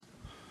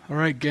All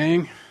right,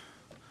 gang.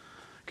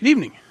 Good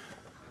evening.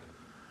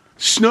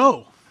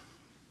 Snow.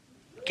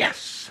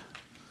 Yes.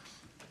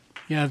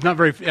 Yeah, it's not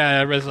very,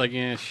 I was like,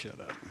 shut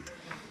up.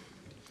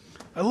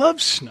 I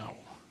love snow.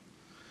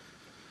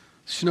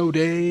 Snow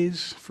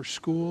days for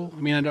school.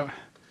 I don't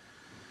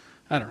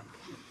know.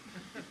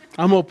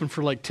 I'm hoping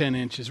for like 10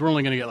 inches. We're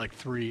only going to get like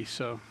 3,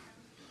 so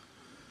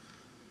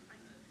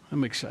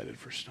I'm excited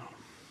for snow.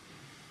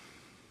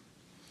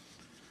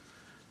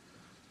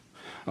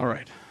 All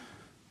right.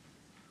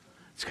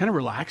 It's kind of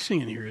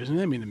relaxing in here, isn't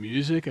it? I mean, the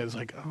music, I was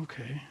like,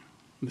 okay.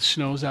 The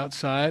snow's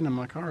outside, and I'm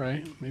like, all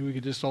right, maybe we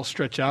could just all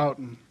stretch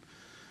out.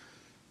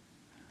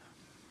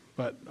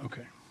 But,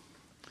 okay.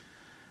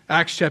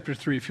 Acts chapter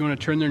 3. If you want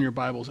to turn there in your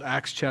Bibles,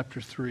 Acts chapter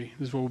 3.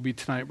 This is where we'll be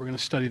tonight. We're going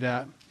to study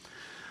that.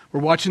 We're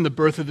watching the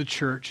birth of the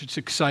church. It's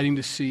exciting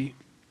to see.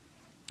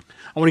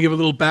 I want to give a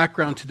little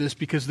background to this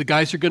because the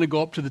guys are going to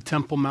go up to the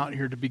Temple Mount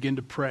here to begin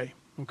to pray,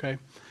 okay?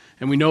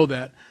 And we know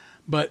that.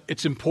 But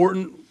it's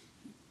important.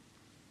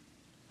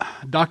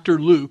 Dr.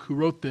 Luke, who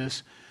wrote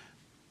this,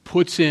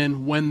 puts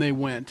in when they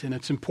went, and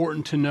it's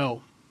important to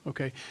know,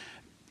 okay?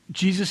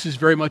 Jesus is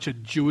very much a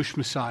Jewish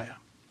Messiah,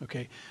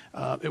 okay?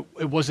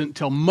 It wasn't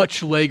until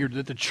much later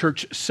that the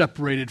church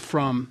separated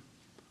from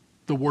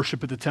the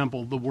worship at the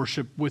temple, the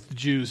worship with the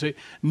Jews.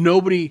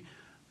 Nobody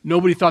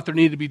thought there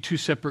needed to be 2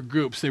 separate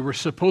groups. They were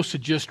supposed to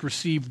just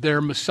receive their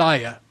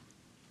Messiah,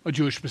 a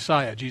Jewish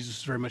Messiah. Jesus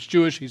is very much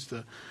Jewish. He's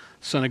the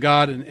Son of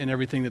God and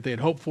everything that they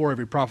had hoped for.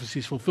 Every prophecy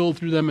is fulfilled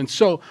through them. And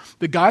so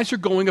the guys are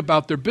going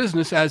about their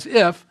business as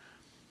if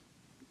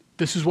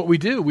this is what we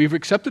do. We've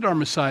accepted our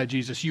Messiah,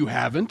 Jesus. You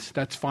haven't.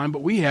 That's fine,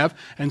 but we have.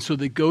 And so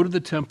they go to the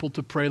temple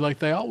to pray like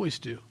they always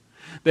do.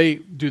 They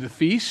do the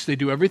feasts. They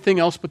do everything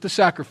else but the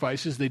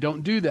sacrifices. They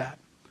don't do that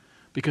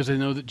because they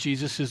know that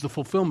Jesus is the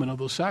fulfillment of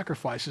those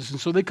sacrifices. And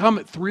so they come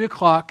at 3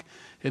 o'clock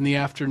in the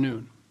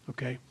afternoon,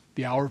 okay,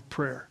 the hour of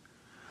prayer.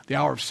 The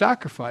hour of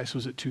sacrifice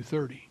was at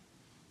 2:30.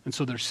 And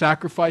so they're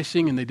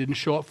sacrificing, and they didn't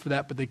show up for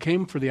that, but they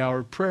came for the hour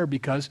of prayer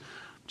because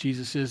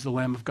Jesus is the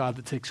Lamb of God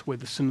that takes away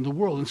the sin of the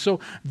world. And so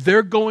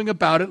they're going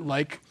about it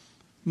like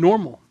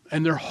normal.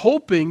 And they're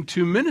hoping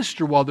to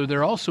minister while they're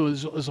there also,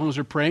 as long as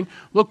they're praying.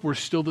 Look, we're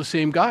still the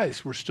same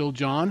guys. We're still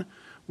John.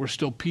 We're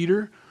still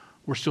Peter.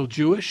 We're still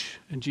Jewish.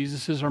 And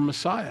Jesus is our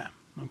Messiah.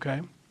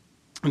 Okay?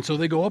 And so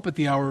they go up at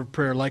the hour of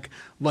prayer like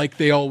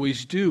they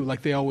always do,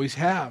 like they always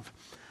have.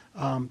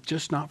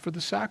 Just not for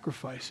the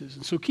sacrifices.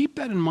 And so keep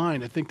that in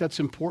mind. I think that's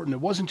important. It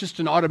wasn't just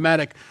an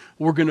automatic,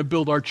 we're going to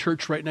build our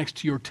church right next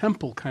to your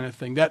temple kind of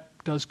thing. That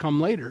does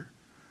come later,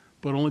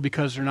 but only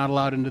because they're not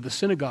allowed into the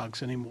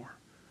synagogues anymore.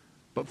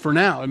 But for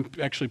now, and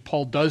actually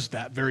Paul does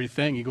that very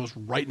thing. He goes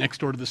right next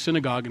door to the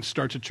synagogue and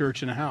starts a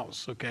church in a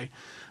house, okay?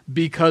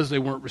 Because they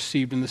weren't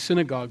received in the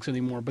synagogues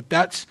anymore. But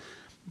that's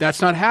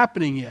not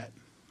happening yet,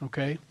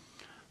 okay?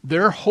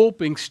 They're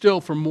hoping still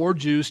for more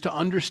Jews to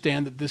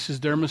understand that this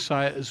is their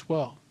Messiah as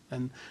well.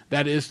 And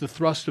that is the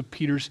thrust of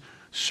Peter's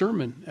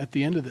sermon at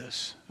the end of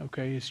this.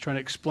 Okay, he's trying to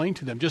explain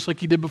to them, just like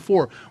he did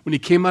before. When he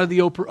came out of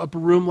the upper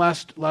room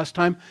last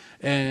time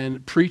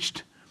and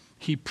preached,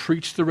 he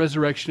preached the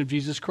resurrection of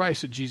Jesus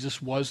Christ, that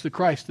Jesus was the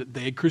Christ, that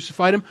they had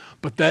crucified him,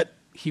 but that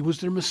he was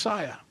their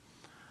Messiah.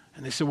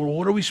 And they said, well,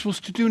 what are we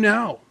supposed to do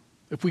now?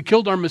 If we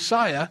killed our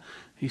Messiah,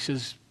 he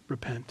says,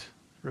 repent,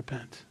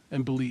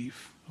 and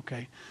believe.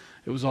 Okay,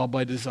 it was all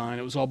by design.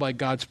 It was all by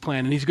God's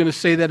plan. And he's going to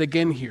say that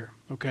again here.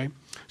 Okay,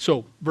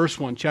 so verse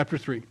 1, chapter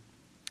 3.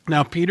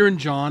 Now Peter and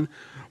John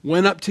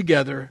went up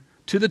together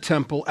to the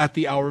temple at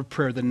the hour of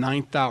prayer, the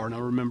 9th hour.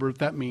 Now remember what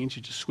that means.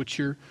 You just switch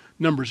your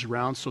numbers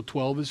around. So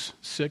 12 is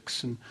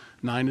 6 and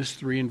 9 is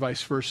 3 and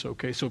vice versa.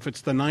 Okay, so if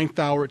it's the 9th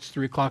hour, it's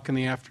 3 o'clock in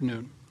the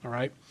afternoon. All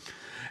right.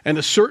 And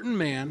a certain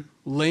man,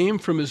 lame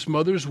from his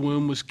mother's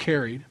womb, was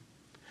carried,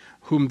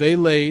 whom they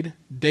laid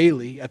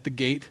daily at the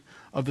gate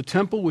of the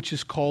temple, which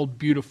is called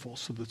Beautiful.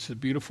 So that's a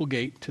beautiful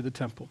gate to the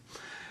temple,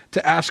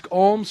 to ask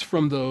alms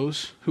from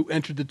those who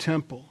entered the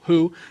temple,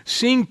 who,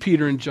 seeing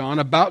Peter and John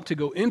about to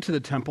go into the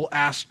temple,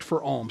 asked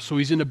for alms. So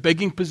he's in a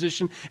begging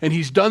position, and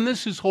he's done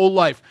this his whole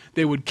life.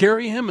 They would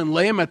carry him and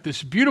lay him at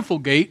this beautiful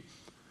gate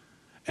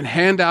and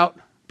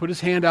put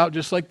his hand out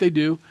just like they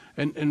do,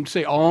 and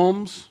say,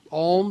 alms,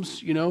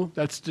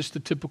 that's just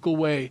the typical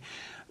way.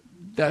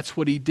 That's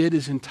what he did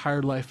his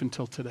entire life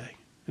until today,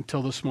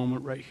 until this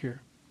moment right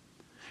here.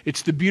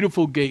 It's the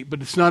beautiful gate,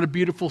 but it's not a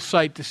beautiful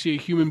sight to see a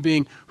human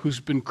being who's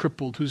been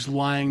crippled, who's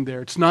lying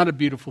there. It's not a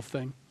beautiful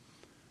thing.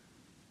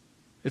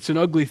 It's an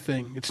ugly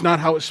thing. It's not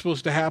how it's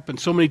supposed to happen.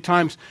 So many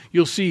times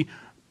you'll see,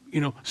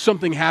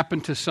 something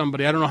happen to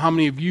somebody. I don't know how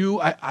many of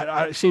you,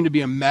 I seem to be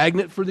a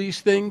magnet for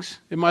these things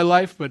in my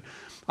life, but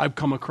I've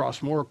come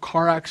across more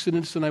car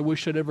accidents than I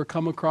wish I'd ever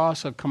come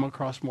across. I've come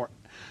across more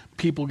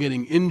people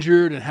getting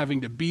injured and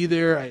having to be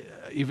there.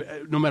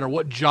 No matter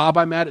what job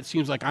I'm at, it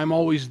seems like I'm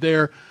always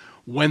there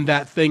when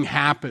that thing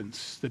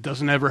happens that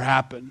doesn't ever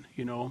happen,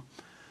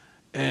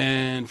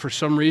 And for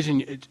some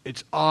reason,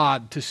 it's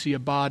odd to see a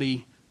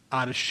body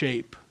out of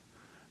shape.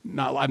 I'm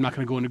not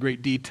going to go into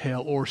great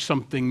detail, or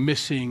something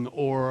missing,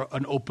 or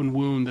an open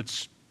wound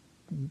that's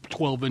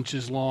 12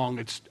 inches long.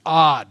 It's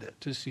odd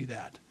to see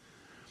that.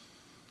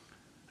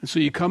 And so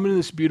you come into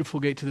this beautiful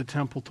gate to the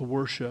temple to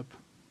worship,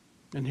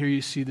 and here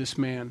you see this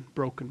man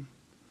broken.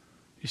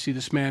 You see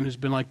this man who's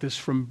been like this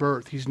from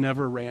birth. He's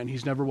never ran.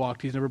 He's never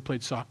walked. He's never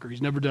played soccer.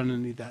 He's never done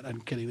any of that. I'm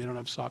kidding. They don't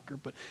have soccer.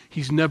 But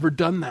he's never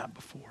done that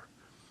before.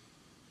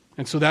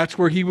 And so that's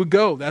where he would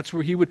go. That's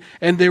where he would.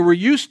 And they were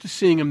used to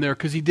seeing him there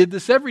because he did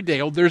this every day.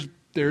 Oh, there's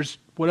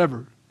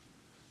whatever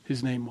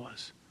his name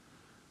was.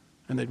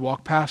 And they'd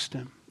walk past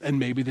him. And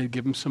maybe they'd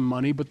give him some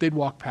money, but they'd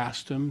walk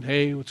past him.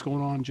 Hey, what's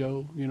going on,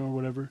 Joe? Or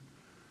whatever.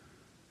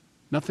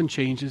 Nothing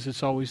changes.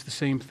 It's always the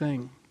same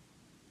thing.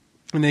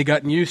 And they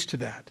gotten used to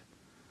that.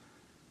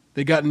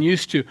 They gotten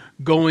used to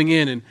going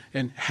in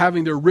and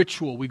having their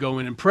ritual. We go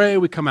in and pray,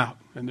 we come out,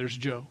 and there's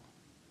Joe.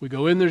 We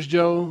go in, there's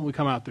Joe, we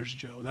come out, there's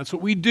Joe. That's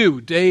what we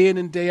do day in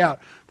and day out.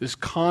 This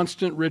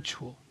constant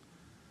ritual,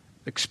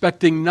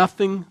 expecting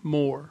nothing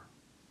more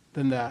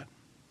than that.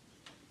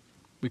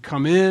 We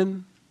come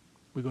in,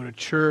 we go to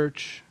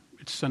church,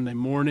 it's Sunday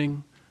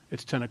morning,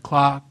 it's 10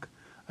 o'clock,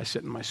 I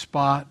sit in my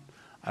spot,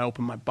 I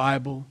open my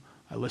Bible,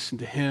 I listen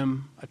to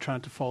hymn, I try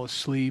not to fall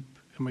asleep,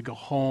 and we go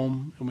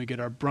home, and we get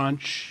our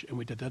brunch, and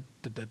we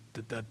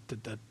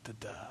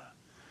da-da-da-da-da-da-da-da-da.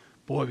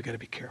 Boy, we got to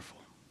be careful.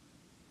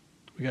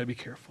 We got to be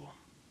careful.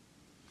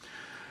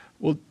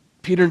 Well,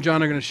 Peter and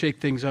John are going to shake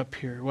things up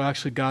here. Well,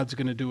 actually, God's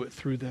going to do it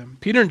through them.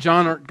 Peter and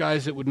John aren't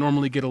guys that would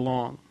normally get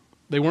along.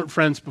 They weren't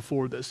friends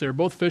before this. They were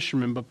both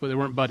fishermen, but they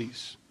weren't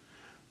buddies.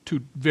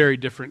 Two very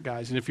different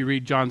guys. And if you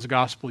read John's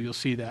gospel, you'll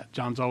see that.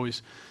 John's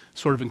always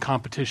sort of in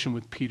competition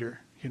with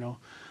Peter,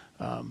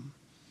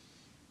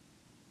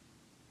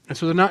 And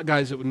so they're not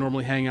guys that would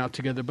normally hang out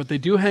together, but they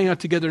do hang out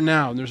together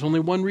now, and there's only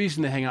one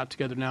reason they hang out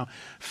together now.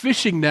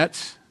 Fishing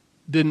nets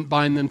didn't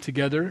bind them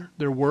together,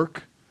 their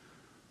work,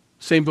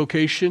 same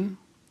vocation.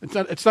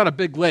 It's not a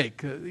big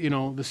lake.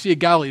 The Sea of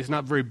Galilee is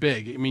not very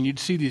big. I mean, you'd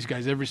see these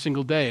guys every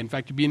single day. In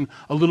fact, you'd be in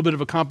a little bit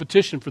of a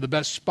competition for the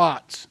best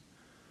spots.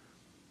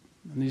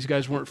 And these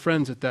guys weren't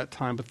friends at that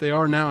time, but they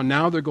are now.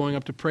 Now they're going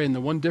up to pray, and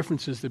the one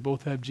difference is they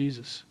both have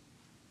Jesus.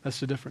 That's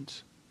the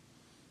difference.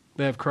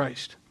 They have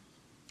Christ.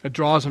 It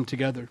draws them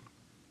together.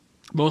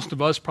 Most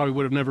of us probably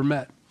would have never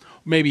met.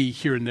 Maybe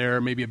here and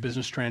there, maybe a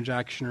business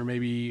transaction, or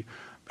maybe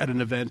at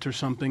an event or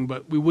something,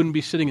 but we wouldn't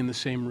be sitting in the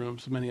same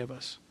rooms, many of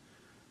us,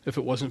 if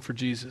it wasn't for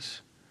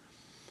Jesus.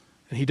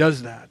 And he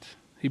does that.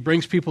 He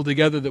brings people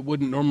together that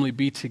wouldn't normally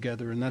be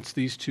together, and that's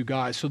these two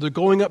guys. So they're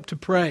going up to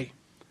pray.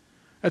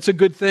 That's a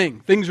good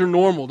thing. Things are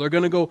normal. They're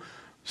going to go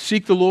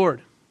seek the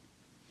Lord.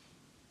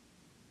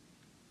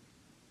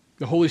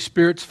 The Holy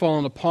Spirit's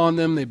fallen upon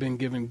them. They've been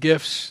given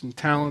gifts and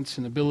talents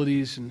and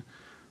abilities and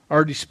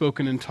already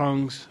spoken in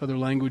tongues, other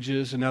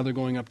languages, and now they're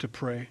going up to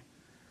pray.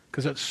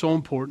 Because that's so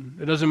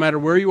important. It doesn't matter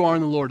where you are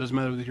in the Lord. It doesn't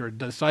matter whether you're a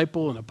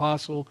disciple, an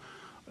apostle.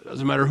 It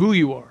doesn't matter who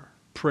you are.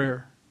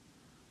 Prayer.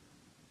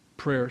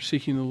 Prayer,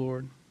 seeking the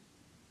Lord.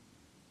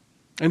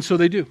 And so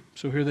they do.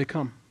 So here they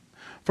come.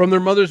 From their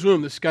mother's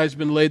womb, this guy's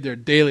been laid there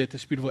daily at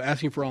this beautiful,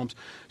 asking for alms.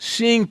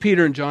 Seeing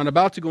Peter and John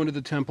about to go into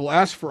the temple,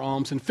 ask for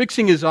alms, and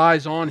fixing his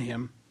eyes on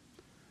him,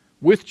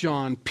 with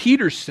John,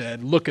 Peter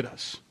said, look at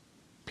us.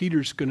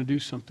 Peter's going to do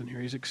something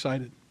here. He's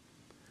excited.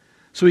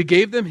 So he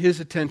gave them his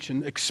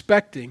attention,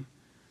 expecting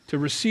to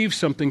receive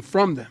something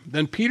from them.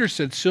 Then Peter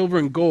said, silver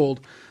and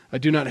gold I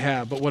do not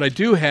have, but what I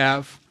do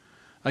have,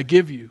 I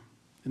give you.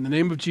 In the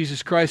name of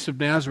Jesus Christ of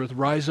Nazareth,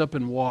 rise up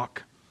and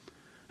walk.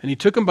 And he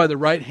took him by the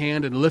right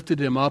hand and lifted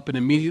him up, and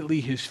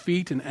immediately his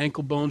feet and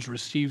ankle bones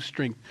received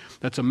strength.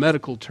 That's a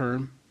medical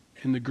term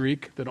in the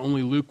Greek that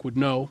only Luke would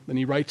know, and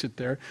he writes it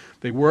there.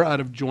 They were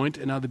out of joint,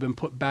 and now they've been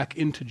put back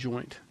into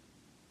joint.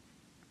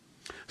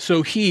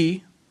 So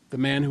he, the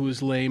man who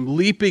was lame,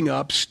 leaping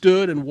up,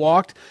 stood and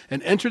walked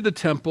and entered the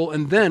temple,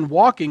 and then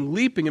walking,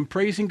 leaping and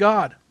praising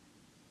God.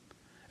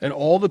 And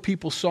all the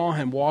people saw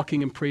him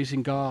walking and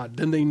praising God.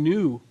 Then they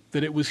knew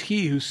that it was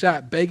he who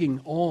sat begging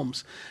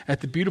alms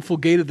at the beautiful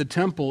gate of the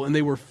temple, and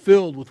they were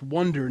filled with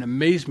wonder and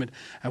amazement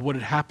at what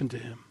had happened to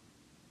him.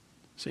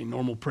 It's a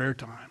normal prayer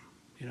time,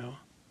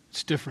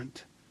 It's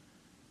different.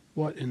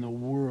 What in the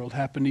world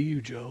happened to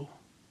you, Joe?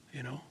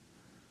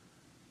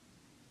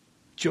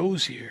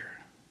 Joe's here.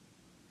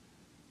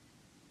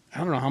 I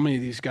don't know how many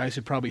of these guys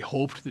had probably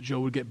hoped that Joe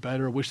would get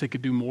better, or wish they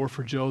could do more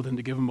for Joe than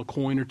to give him a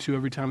coin or two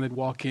every time they'd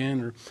walk in.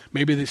 Or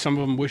maybe some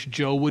of them wish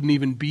Joe wouldn't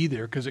even be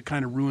there because it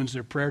kind of ruins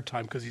their prayer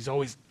time because he's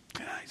always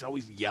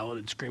yelling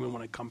and screaming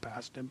when I come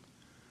past him.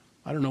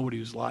 I don't know what he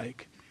was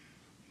like.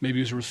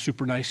 Maybe he was a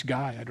super nice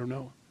guy. I don't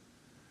know.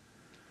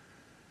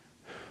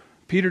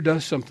 Peter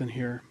does something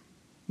here.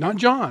 Not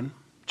John.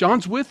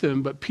 John's with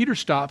him, but Peter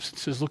stops and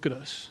says, look at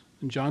us.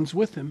 And John's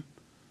with him.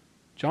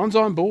 John's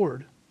on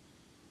board.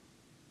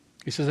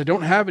 He says, I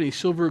don't have any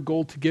silver or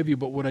gold to give you,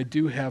 but what I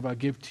do have, I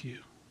give to you.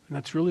 And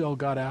that's really all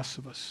God asks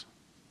of us.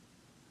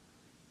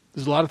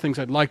 There's a lot of things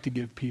I'd like to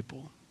give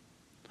people.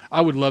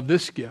 I would love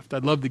this gift.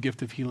 I'd love the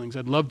gift of healings.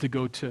 I'd love to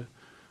go to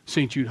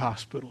St. Jude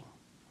Hospital.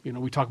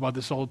 We talk about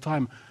this all the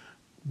time.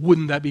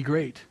 Wouldn't that be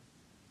great?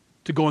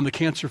 To go on the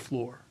cancer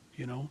floor,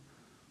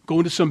 Go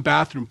into some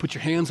bathroom, put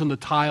your hands on the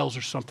tiles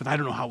or something. I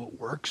don't know how it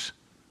works.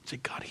 Say,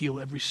 God, heal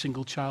every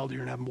single child here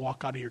and have them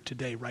walk out of here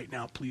today, right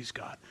now, please,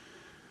 God.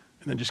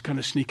 And then just kind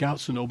of sneak out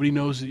so nobody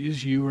knows it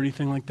is you or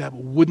anything like that.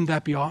 But wouldn't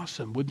that be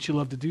awesome? Wouldn't you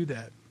love to do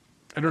that?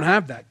 I don't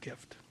have that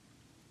gift.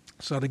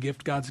 It's not a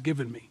gift God's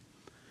given me.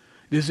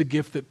 It is a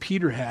gift that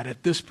Peter had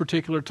at this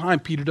particular time.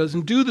 Peter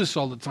doesn't do this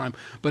all the time,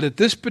 but at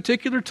this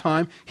particular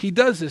time, he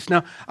does this.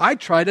 Now, I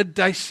try to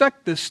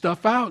dissect this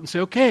stuff out and say,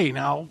 okay,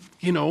 now,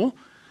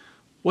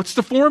 what's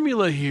the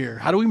formula here?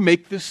 How do we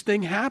make this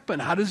thing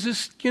happen? How does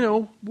this,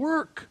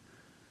 work?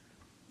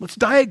 Let's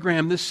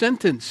diagram this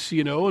sentence,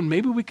 and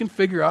maybe we can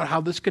figure out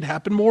how this could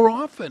happen more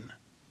often.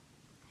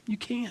 You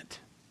can't.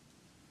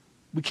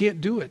 We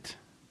can't do it.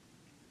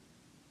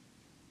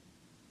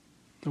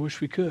 I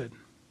wish we could.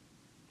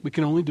 We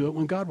can only do it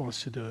when God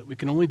wants to do it. We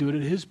can only do it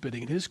at His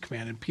bidding, at His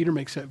command, and Peter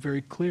makes that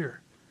very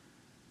clear.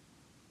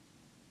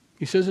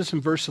 He says this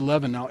in verse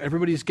 11. Now,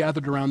 everybody's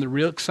gathered around. They're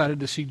real excited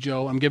to see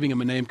Joe. I'm giving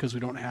him a name because we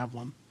don't have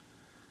one.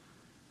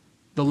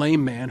 The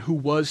lame man who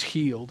was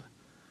healed.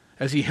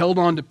 As he held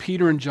on to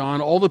Peter and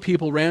John, all the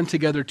people ran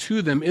together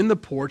to them in the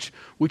porch,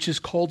 which is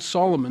called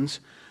Solomon's,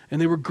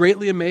 and they were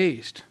greatly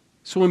amazed.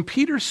 So when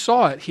Peter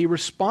saw it, he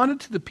responded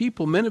to the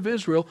people, men of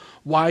Israel,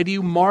 why do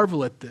you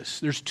marvel at this?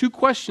 There's two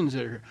questions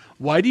there.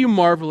 Why do you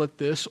marvel at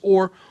this?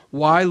 Or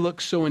why look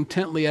so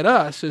intently at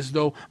us as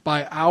though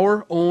by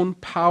our own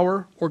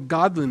power or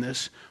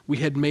godliness we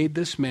had made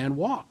this man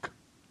walk?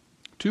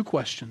 Two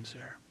questions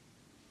there.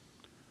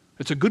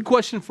 It's a good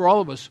question for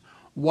all of us.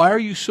 Why are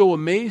you so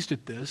amazed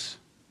at this?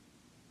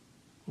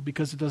 Well,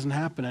 because it doesn't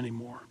happen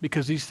anymore.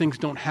 Because these things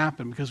don't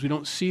happen. Because we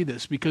don't see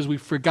this. Because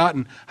we've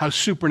forgotten how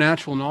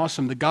supernatural and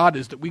awesome the God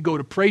is that we go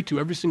to pray to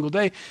every single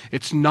day.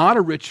 It's not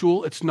a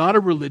ritual. It's not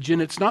a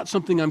religion. It's not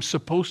something I'm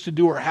supposed to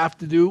do or have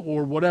to do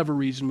or whatever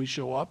reason we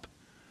show up.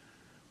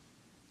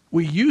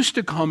 We used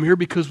to come here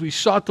because we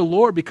sought the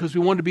Lord, because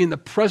we wanted to be in the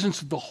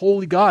presence of the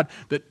holy God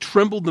that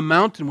trembled the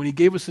mountain when He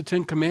gave us the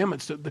Ten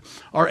Commandments that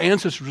our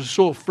ancestors were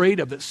so afraid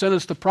of, that sent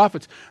us the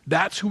prophets.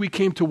 That's who we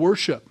came to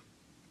worship.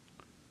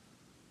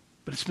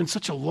 But it's been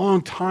such a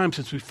long time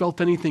since we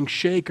felt anything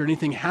shake or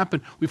anything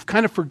happen. We've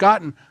kind of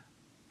forgotten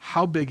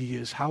how big He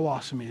is, how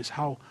awesome He is,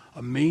 how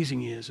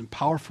amazing He is, and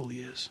powerful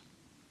He is.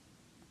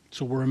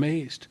 So we're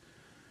amazed.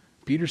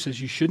 Peter says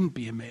you shouldn't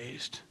be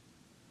amazed.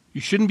 You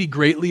shouldn't be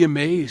greatly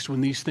amazed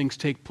when these things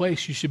take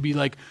place. You should be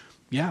like,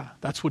 yeah,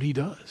 that's what He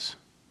does.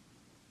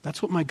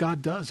 That's what my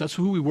God does. That's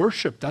who we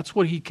worship. That's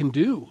what He can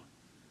do.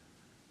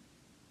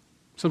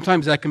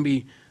 Sometimes that can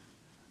be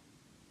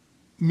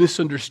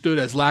misunderstood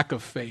as lack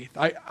of faith.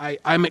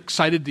 I'm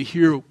excited to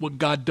hear what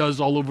God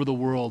does all over the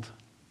world.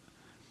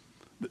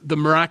 The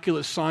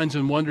miraculous signs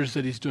and wonders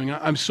that He's doing.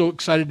 I'm so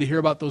excited to hear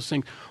about those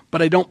things.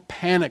 But I don't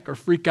panic or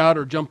freak out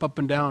or jump up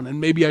and down. And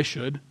maybe I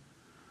should.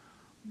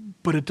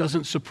 But it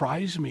doesn't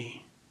surprise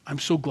me. I'm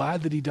so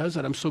glad that He does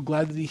that. I'm so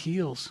glad that He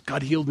heals.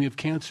 God healed me of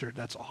cancer.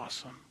 That's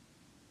awesome.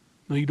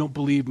 No, you don't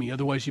believe me.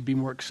 Otherwise you'd be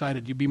more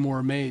excited. You'd be more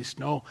amazed.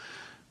 No,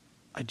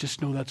 I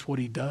just know that's what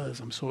He does.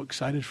 I'm so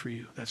excited for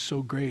you. That's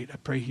so great. I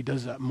pray He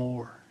does that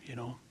more,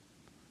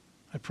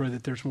 I pray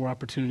that there's more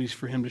opportunities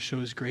for Him to show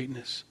His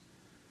greatness.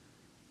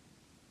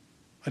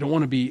 I don't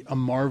want to be a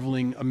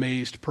marveling,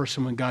 amazed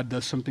person when God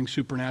does something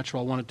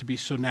supernatural. I want it to be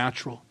so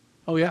natural.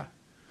 Oh yeah,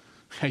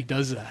 He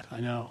does that. I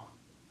know.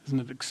 Isn't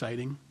it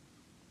exciting?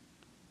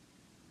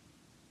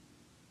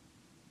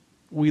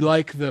 We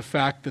like the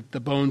fact that the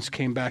bones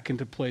came back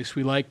into place.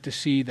 We like to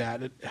see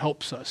that. It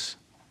helps us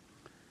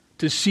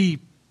to see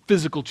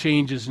physical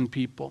changes in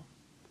people.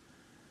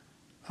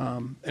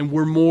 And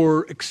we're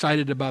more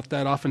excited about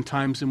that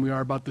oftentimes than we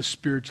are about the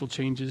spiritual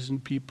changes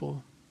in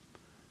people.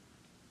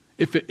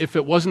 If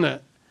it wasn't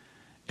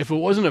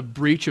a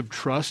breach of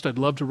trust, I'd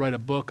love to write a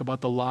book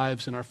about the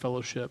lives in our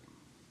fellowship.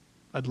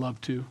 I'd love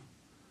to.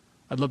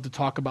 I'd love to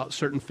talk about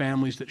certain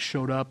families that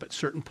showed up at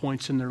certain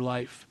points in their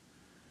life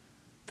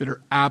that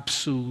are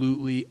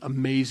absolutely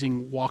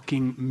amazing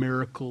walking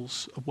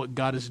miracles of what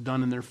God has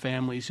done in their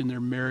families, in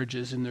their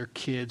marriages, in their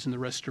kids, in the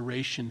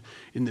restoration,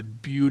 in the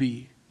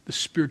beauty, the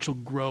spiritual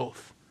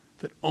growth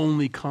that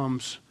only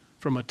comes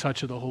from a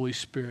touch of the Holy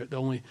Spirit.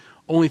 The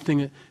only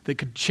thing that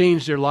could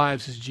change their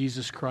lives is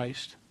Jesus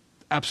Christ.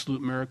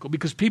 Absolute miracle.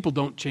 Because people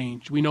don't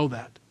change. We know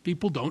that.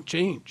 People don't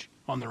change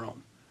on their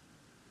own.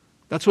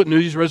 That's what New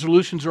Year's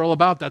resolutions are all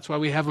about. That's why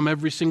we have them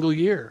every single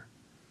year.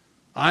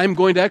 I'm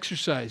going to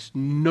exercise.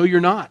 No,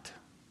 you're not.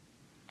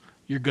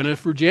 You're going to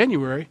for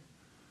January.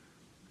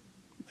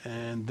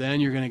 And then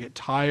you're going to get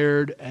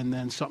tired, and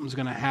then something's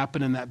going to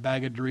happen, and that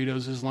bag of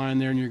Doritos is lying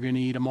there, and you're going to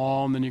eat them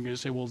all, and then you're going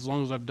to say, well, as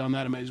long as I've done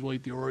that, I might as well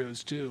eat the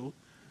Oreos too.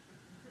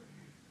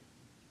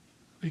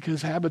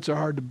 Because habits are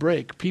hard to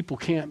break. People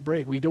can't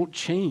break. We don't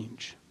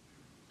change.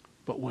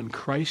 But when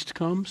Christ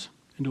comes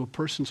into a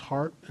person's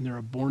heart, and they're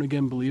a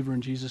born-again believer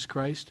in Jesus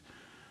Christ,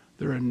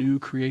 they're a new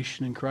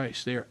creation in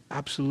Christ. They are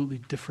absolutely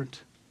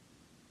different.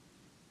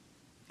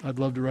 I'd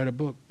love to write a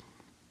book.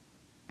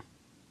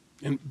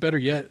 And better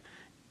yet,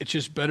 it's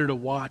just better to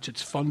watch.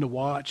 It's fun to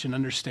watch and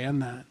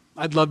understand that.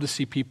 I'd love to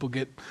see people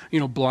get,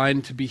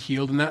 blind to be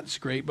healed, and that's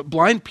great. But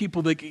blind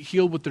people that get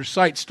healed with their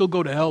sight still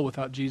go to hell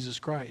without Jesus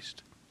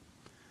Christ.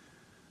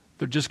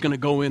 They're just going to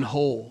go in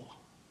whole.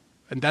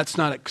 And that's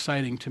not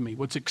exciting to me.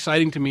 What's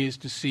exciting to me is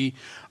to see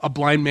a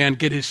blind man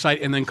get his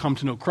sight and then come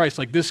to know Christ.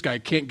 Like this guy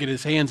can't get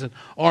his hands and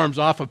arms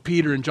off of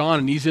Peter and John,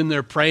 and he's in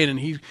there praying, and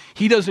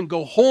he doesn't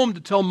go home to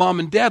tell mom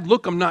and dad,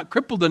 look, I'm not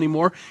crippled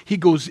anymore. He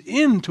goes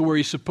into where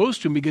he's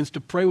supposed to and begins to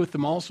pray with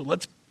them also.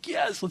 Let's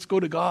go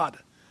to God,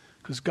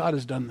 because God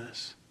has done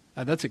this.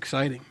 That's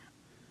exciting.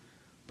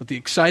 But the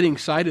exciting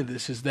side of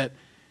this is that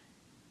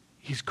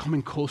he's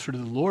coming closer to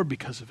the Lord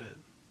because of it,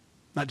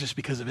 not just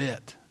because of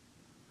it.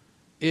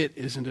 It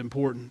isn't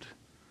important.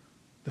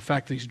 The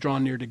fact that he's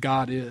drawn near to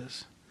God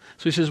is.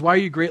 So he says, why are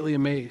you greatly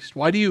amazed?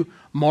 Why do you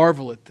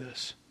marvel at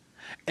this?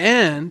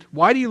 And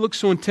why do you look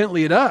so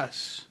intently at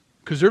us?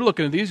 Because they're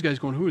looking at these guys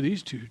going, who are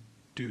these two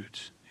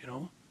dudes?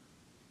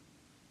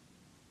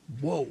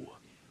 Whoa.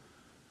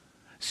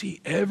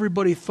 See,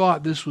 everybody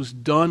thought this was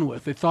done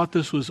with. They thought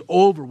this was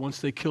over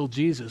once they killed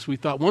Jesus. We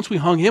thought once we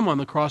hung him on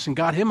the cross and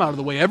got him out of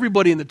the way,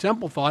 everybody in the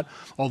temple thought,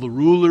 all the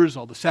rulers,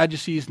 all the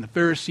Sadducees and the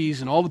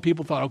Pharisees and all the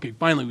people thought, okay,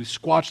 finally we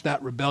squashed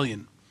that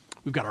rebellion.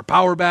 We've got our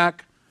power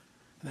back.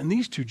 And then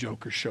these two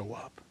jokers show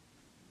up,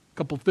 a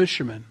couple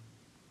fishermen.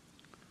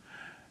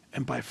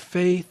 And by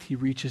faith, he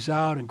reaches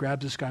out and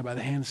grabs this guy by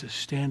the hand and says,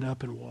 stand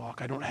up and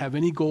walk. I don't have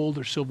any gold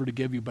or silver to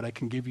give you, but I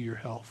can give you your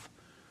health.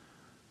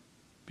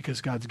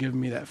 Because God's given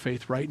me that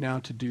faith right now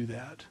to do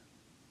that.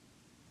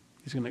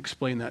 He's going to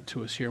explain that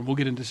to us here. And we'll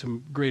get into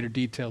some greater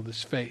detail of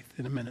this faith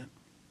in a minute.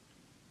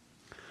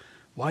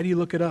 Why do you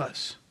look at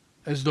us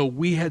as though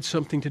we had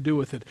something to do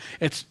with it?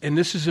 And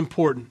this is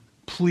important.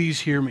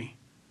 Please hear me.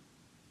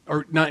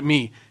 Or not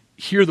me.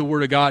 Hear the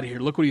word of God here.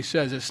 Look what he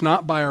says. It's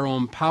not by our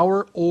own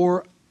power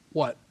or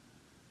what?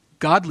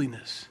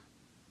 Godliness.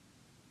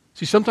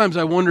 See, sometimes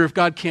I wonder if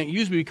God can't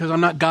use me because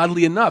I'm not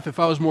godly enough. If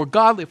I was more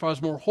godly, if I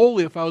was more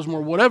holy, if I was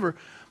more whatever,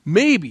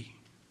 maybe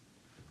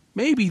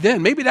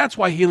that's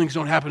why healings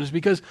don't happen, is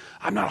because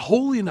I'm not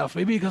holy enough.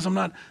 Maybe because I'm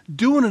not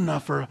doing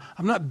enough, or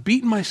I'm not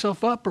beating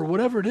myself up, or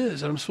whatever it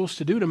is that I'm supposed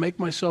to do to make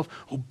myself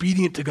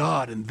obedient to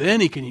God, and then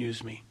he can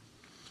use me.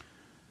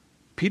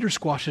 Peter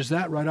squashes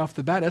that right off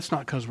the bat. That's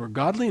not because we're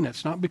godly, and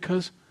it's not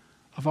because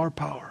of our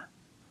power.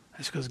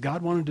 It's because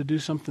God wanted to do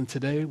something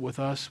today with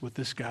us, with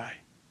this guy.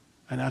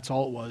 And that's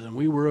all it was, and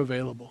we were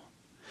available.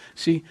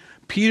 See,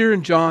 Peter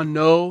and John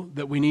know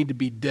that we need to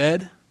be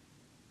dead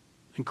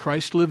and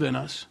Christ live in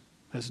us.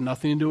 It has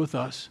nothing to do with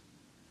us.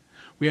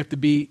 We have to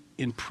be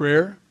in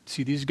prayer.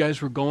 See, these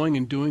guys were going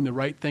and doing the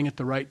right thing at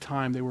the right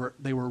time. They were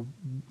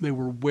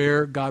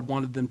where God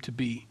wanted them to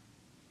be.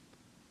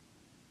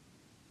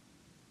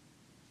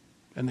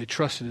 And they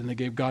trusted and they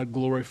gave God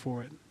glory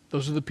for it.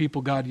 Those are the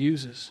people God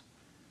uses.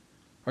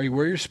 Are you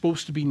where you're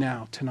supposed to be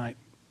now, tonight?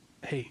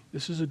 Hey,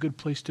 this is a good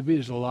place to be.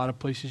 There's a lot of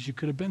places you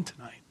could have been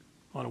tonight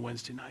on a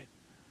Wednesday night.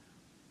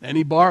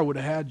 Any bar would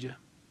have had you.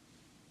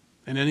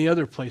 And any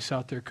other place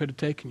out there could have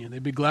taken you.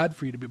 They'd be glad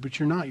for you to be, but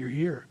you're not. You're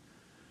here.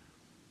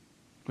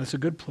 That's a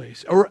good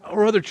place. Or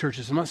other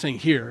churches. I'm not saying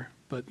here,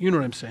 but you know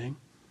what I'm saying.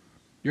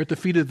 You're at the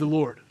feet of the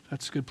Lord.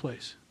 That's a good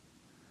place.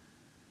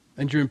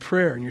 And you're in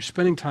prayer, and you're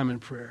spending time in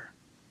prayer.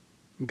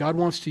 And God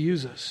wants to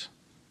use us.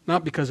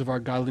 Not because of our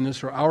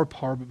godliness or our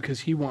power, but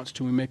because he wants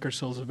to. We make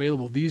ourselves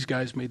available. These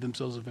guys made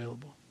themselves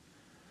available.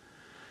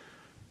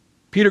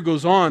 Peter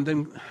goes on,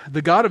 then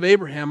the God of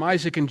Abraham,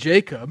 Isaac, and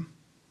Jacob,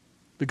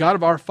 the God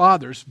of our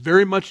fathers,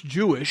 very much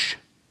Jewish,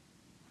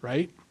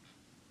 right?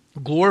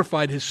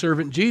 Glorified his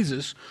servant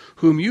Jesus,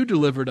 whom you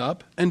delivered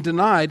up and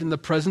denied in the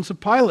presence of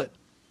Pilate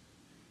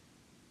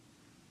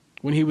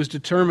when he was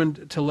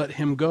determined to let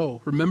him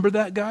go. Remember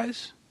that,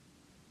 guys?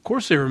 Of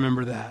course they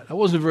remember that. That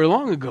wasn't very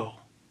long ago.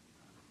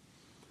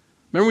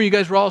 Remember when you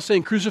guys were all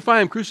saying,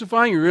 crucify him,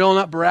 crucifying? You're reeling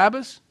up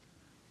Barabbas?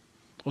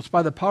 Well, it's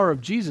by the power of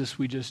Jesus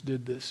we just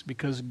did this,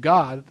 because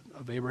God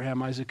of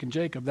Abraham, Isaac, and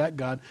Jacob, that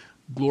God,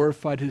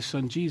 glorified his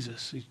son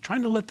Jesus. He's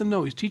trying to let them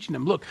know. He's teaching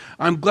them, look,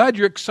 I'm glad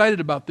you're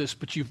excited about this,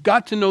 but you've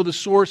got to know the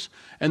source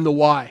and the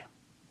why.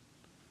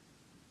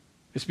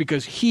 It's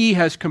because he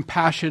has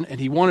compassion and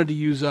he wanted to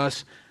use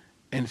us,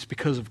 and it's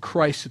because of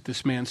Christ that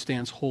this man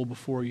stands whole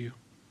before you.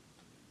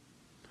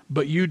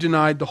 But you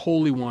denied the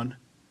Holy One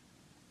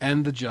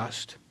and the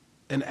just,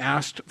 and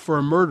asked for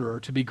a murderer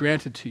to be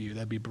granted to you,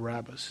 that'd be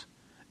Barabbas,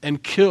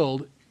 and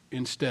killed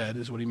instead,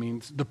 is what he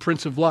means, the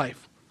Prince of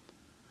Life,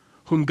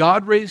 whom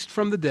God raised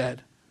from the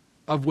dead,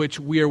 of which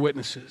we are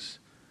witnesses.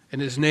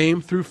 And his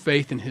name, through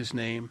faith in his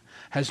name,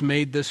 has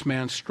made this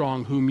man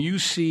strong, whom you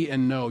see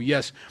and know.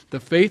 Yes, the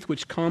faith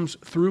which comes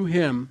through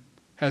him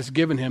has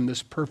given him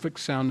this perfect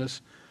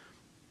soundness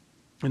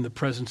in the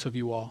presence of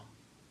you all.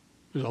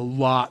 There's a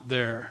lot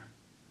there.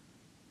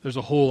 There's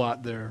a whole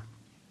lot there.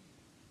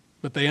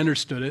 But they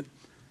understood it.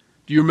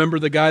 Do you remember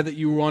the guy that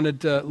you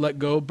wanted to let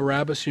go,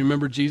 Barabbas? You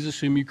remember Jesus,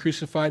 whom you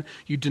crucified?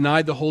 You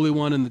denied the Holy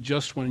One and the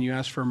Just One, and you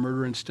asked for a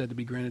murderer instead to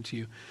be granted to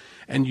you.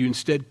 And you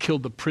instead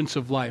killed the Prince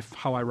of Life.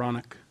 How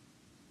ironic,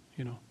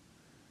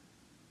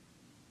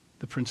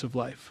 the Prince of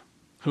Life.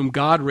 whom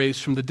God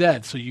raised from the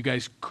dead. So you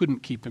guys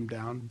couldn't keep him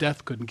down.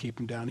 Death couldn't keep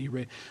him down.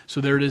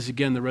 So there it is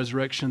again, the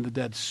resurrection of the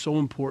dead. So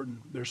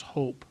important. There's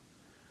hope.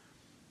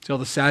 See, all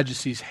the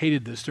Sadducees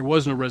hated this. There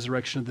was no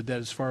resurrection of the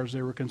dead as far as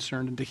they were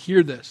concerned. And to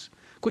hear this,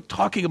 quit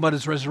talking about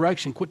his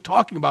resurrection. Quit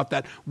talking about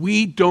that.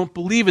 We don't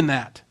believe in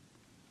that.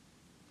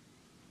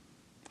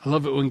 I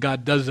love it when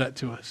God does that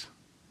to us.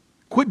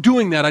 Quit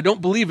doing that. I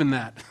don't believe in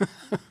that.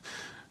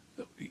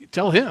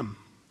 Tell him,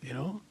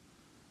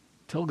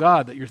 Tell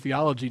God that your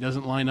theology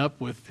doesn't line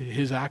up with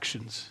his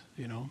actions,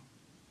 The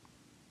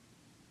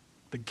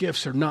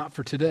gifts are not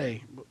for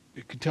today.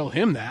 You could tell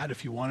him that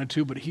if you wanted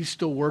to, but he's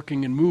still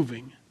working and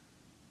moving.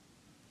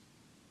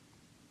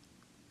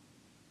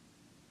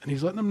 And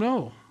he's letting them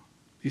know.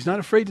 He's not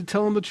afraid to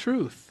tell them the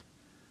truth.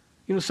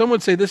 Some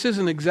would say this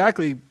isn't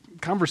exactly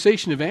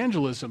conversation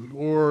evangelism,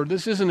 or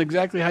this isn't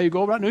exactly how you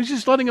go about it. No, he's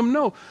just letting them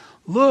know,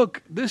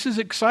 look, this is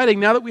exciting.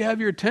 Now that we have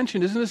your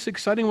attention, isn't this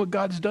exciting what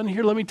God's done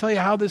here? Let me tell you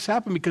how this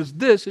happened, because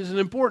this isn't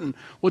important.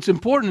 What's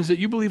important is that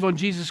you believe on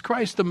Jesus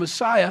Christ, the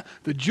Messiah,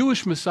 the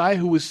Jewish Messiah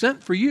who was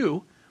sent for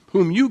you,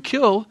 whom you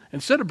killed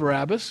instead of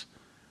Barabbas,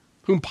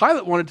 whom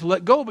Pilate wanted to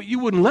let go, but you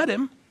wouldn't let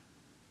him.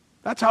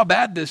 That's how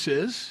bad this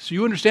is. So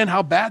you understand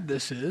how bad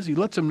this is. He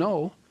lets them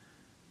know.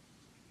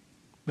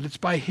 But it's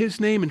by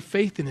his name and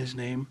faith in his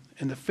name,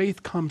 and the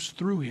faith comes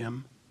through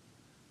him,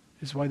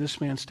 is why this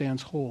man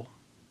stands whole.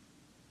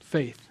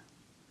 Faith.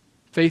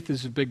 Faith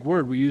is a big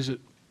word. We use it,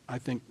 I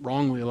think,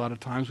 wrongly a lot of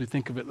times. We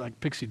think of it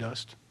like pixie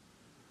dust.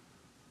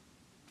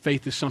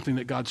 Faith is something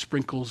that God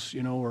sprinkles,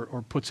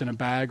 or puts in a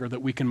bag, or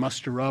that we can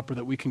muster up, or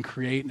that we can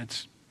create, and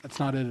that's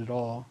not it at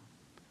all.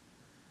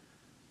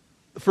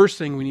 The first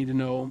thing we need to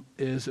know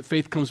is that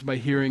faith comes by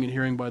hearing, and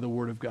hearing by the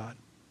Word of God.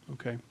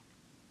 Okay?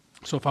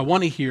 So if I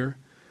want to hear,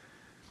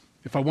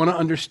 if I want to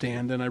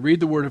understand, and I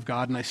read the Word of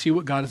God, and I see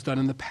what God has done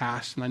in the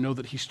past, and I know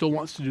that he still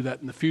wants to do that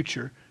in the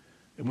future,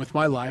 and with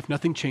my life,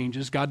 nothing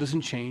changes. God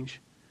doesn't change.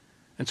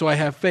 And so I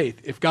have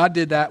faith. If God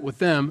did that with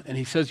them, and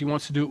he says he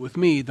wants to do it with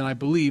me, then I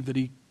believe that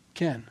he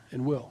can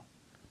and will.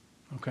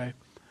 Okay?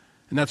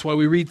 And that's why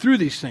we read through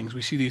these things.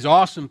 We see these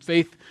awesome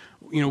faith.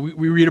 We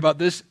read about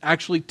this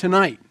actually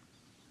tonight.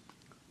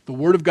 The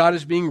Word of God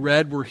is being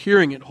read. We're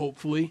hearing it,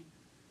 hopefully.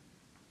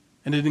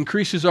 And it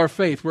increases our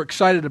faith. We're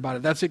excited about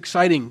it. That's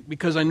exciting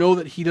because I know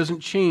that he doesn't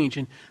change.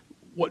 And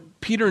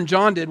what Peter and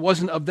John did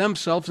wasn't of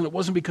themselves, and it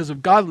wasn't because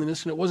of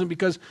godliness, and it wasn't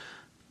because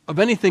of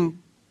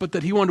anything but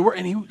that he wanted to work.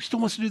 And he still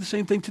wants to do the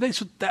same thing today.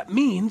 So that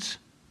means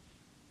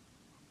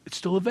it's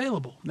still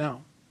available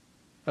now.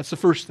 That's the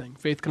first thing.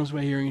 Faith comes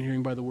by hearing, and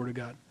hearing by the Word of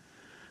God.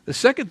 The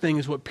second thing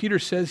is what Peter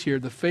says here,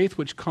 the faith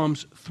which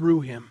comes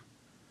through him.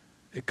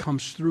 It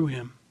comes through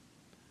him.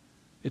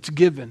 It's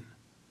given.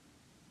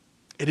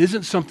 It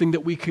isn't something that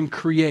we can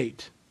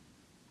create.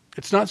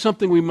 It's not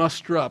something we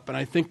muster up. And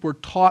I think we're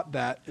taught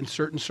that in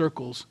certain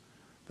circles,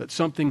 that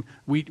something,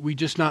 we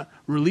just not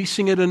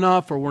releasing it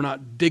enough, or we're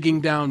not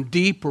digging down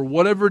deep, or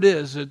whatever it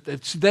is.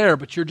 It's there,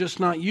 but you're just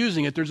not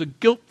using it. There's a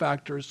guilt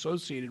factor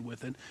associated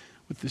with it,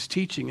 with this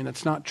teaching, and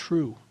it's not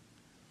true.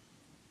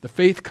 The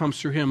faith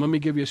comes through him. Let me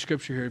give you a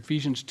scripture here,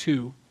 Ephesians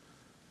 2,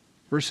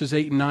 verses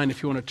 8 and 9.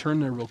 If you want to turn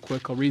there real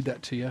quick, I'll read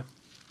that to you.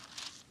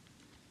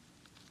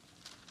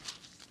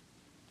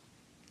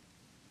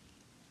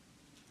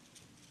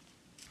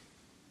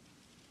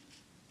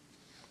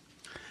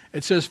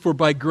 It says, "For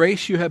by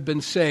grace you have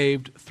been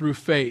saved through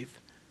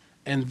faith,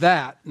 and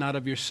that not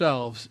of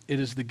yourselves, it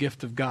is the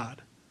gift of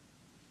God."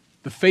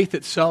 The faith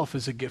itself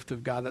is a gift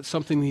of God. That's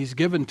something that he's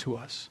given to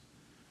us.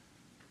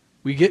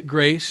 We get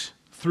grace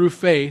through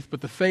faith, but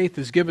the faith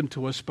is given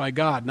to us by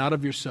God, not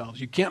of yourselves.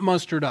 You can't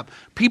muster it up.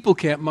 People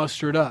can't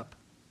muster it up.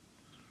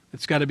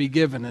 It's got to be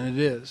given, and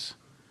it is.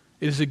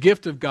 It is a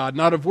gift of God,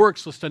 not of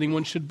works, lest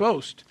anyone should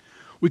boast.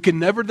 We can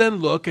never then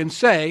look and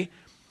say,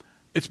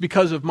 it's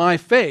because of my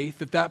faith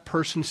that that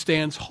person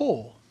stands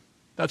whole.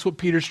 That's what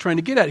Peter's trying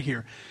to get at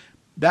here.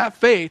 That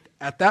faith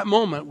at that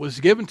moment was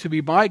given to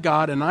me by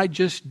God, and I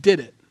just did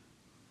it.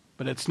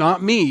 But it's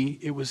not me.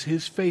 It was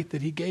his faith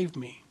that he gave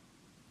me.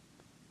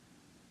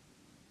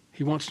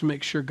 He wants to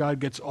make sure God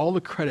gets all the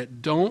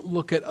credit. Don't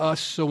look at us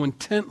so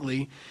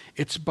intently.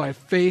 It's by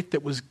faith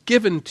that was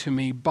given to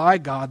me by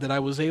God that I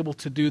was able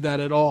to do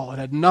that at all. It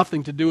had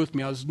nothing to do with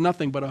me. I was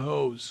nothing but a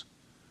hose.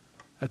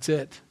 That's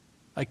it.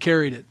 I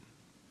carried it.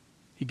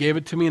 He gave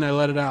it to me and I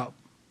let it out.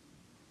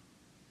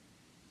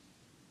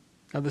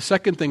 Now the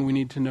second thing we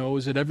need to know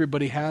is that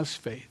everybody has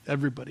faith.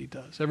 Everybody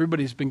does.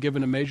 Everybody's been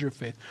given a measure of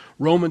faith.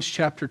 Romans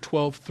chapter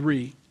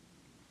 12:3,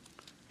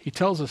 he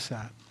tells us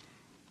that.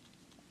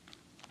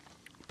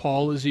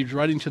 Paul, as he's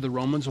writing to the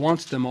Romans,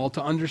 wants them all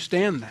to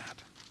understand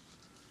that.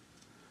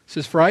 He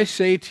says, "For I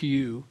say to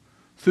you,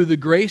 through the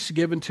grace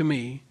given to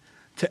me,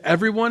 to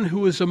everyone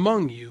who is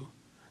among you,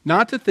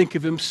 not to think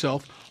of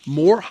himself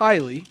more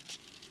highly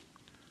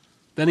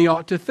than he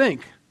ought to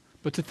think,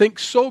 but to think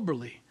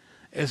soberly,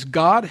 as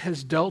God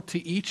has dealt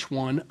to each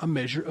one a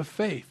measure of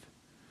faith."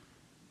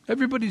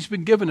 Everybody's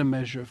been given a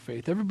measure of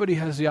faith. Everybody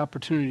has the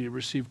opportunity to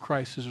receive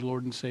Christ as their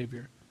Lord and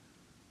Savior.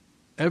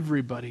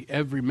 Everybody,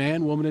 every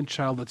man, woman, and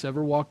child that's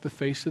ever walked the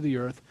face of the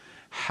earth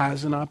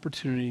has an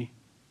opportunity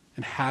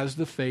and has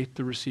the faith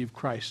to receive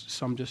Christ.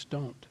 Some just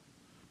don't.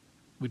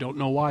 We don't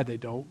know why they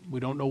don't. We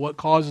don't know what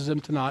causes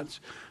them to not.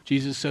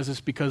 Jesus says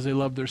it's because they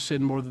love their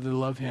sin more than they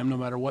love him. No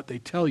matter what they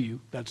tell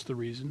you, that's the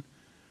reason.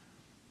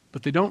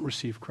 But they don't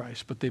receive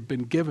Christ, but they've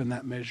been given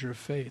that measure of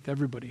faith.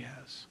 Everybody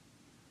has.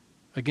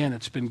 Again,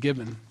 it's been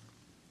given.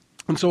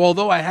 And so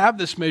although I have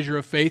this measure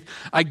of faith,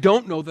 I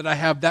don't know that I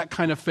have that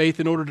kind of faith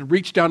in order to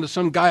reach down to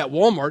some guy at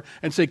Walmart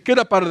and say, get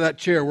up out of that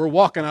chair. We're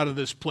walking out of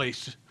this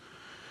place.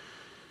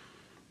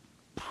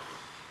 I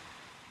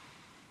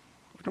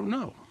don't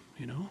know,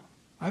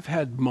 I've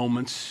had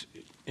moments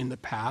in the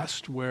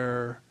past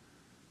where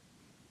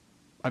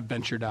I've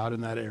ventured out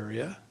in that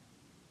area,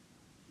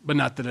 but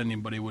not that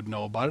anybody would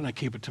know about it, and I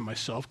keep it to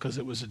myself because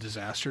it was a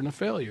disaster and a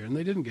failure, and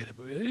they didn't get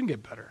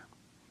better,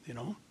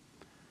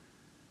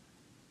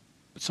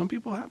 But some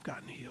people have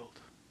gotten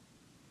healed.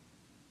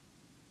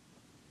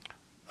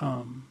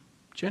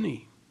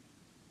 Jenny,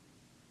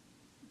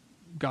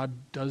 God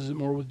does it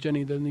more with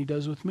Jenny than he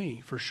does with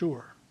me, for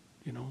sure.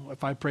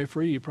 If I pray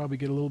for you, you probably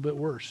get a little bit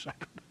worse.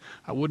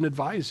 I wouldn't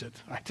advise it.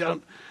 I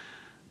don't,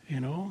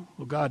 well,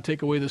 God,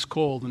 take away this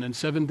cold, and in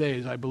 7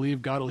 days, I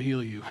believe God will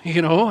heal you.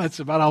 That's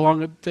about how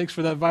long it takes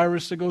for that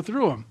virus to go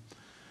through him.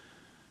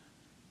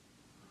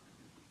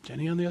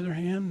 Jenny, on the other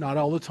hand, not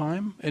all the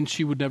time, and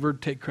she would never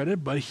take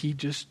credit, but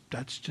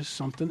that's just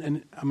something,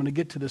 and I'm going to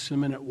get to this in a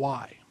minute.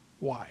 Why?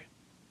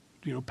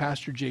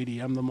 Pastor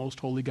JD, I'm the most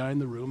holy guy in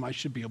the room. I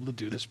should be able to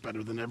do this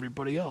better than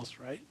everybody else,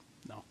 right?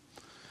 No.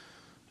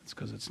 It's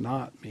because it's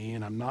not me,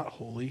 and I'm not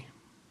holy.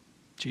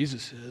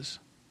 Jesus is.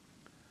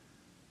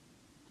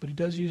 But he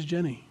does use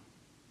Jenny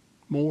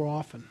more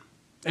often,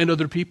 and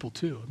other people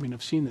too.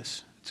 I've seen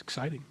this. It's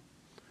exciting.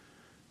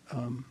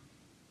 And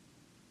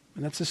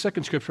that's the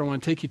second scripture I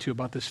want to take you to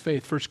about this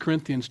faith. 1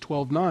 Corinthians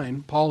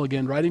 12:9, Paul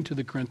again writing to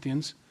the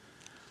Corinthians.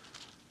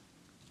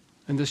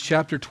 And this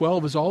chapter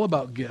 12 is all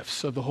about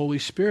gifts of the Holy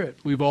Spirit.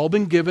 We've all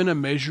been given a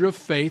measure of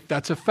faith.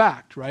 That's a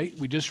fact, right?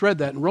 We just read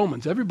that in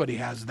Romans. Everybody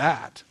has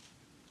that.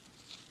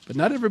 But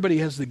not everybody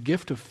has the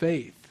gift of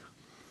faith.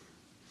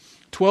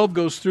 12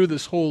 goes through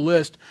this whole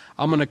list.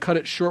 I'm going to cut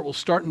it short. We'll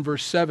start in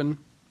verse 7.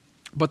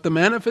 But the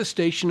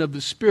manifestation of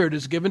the Spirit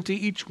is given to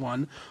each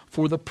one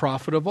for the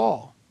profit of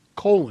all.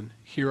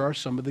 Here are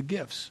some of the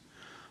gifts.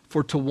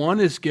 For to one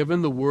is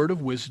given the word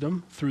of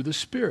wisdom through the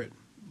Spirit,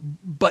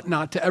 but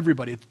not to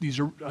everybody.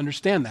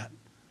 Understand that.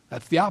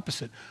 That's the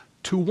opposite.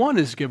 To one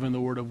is given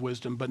the word of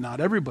wisdom, but not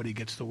everybody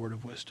gets the word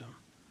of wisdom.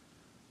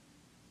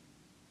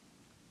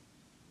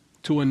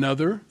 To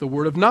another, the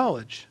word of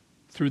knowledge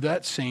through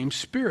that same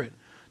Spirit.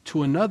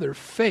 To another,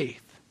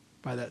 faith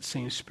by that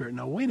same Spirit.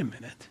 Now, wait a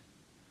minute.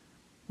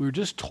 We were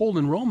just told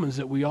in Romans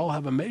that we all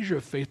have a measure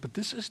of faith, but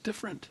this is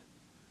different.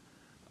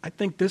 I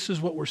think this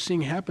is what we're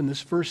seeing happen.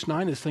 This verse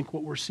 9 is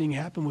what we're seeing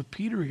happen with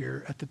Peter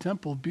here at the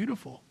temple of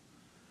Beautiful.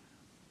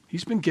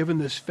 He's been given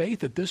this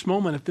faith at this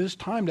moment, at this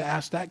time, to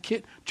ask that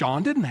kid.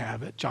 John didn't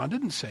have it. John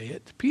didn't say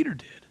it. Peter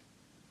did.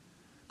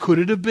 Could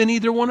it have been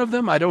either one of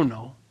them? I don't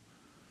know.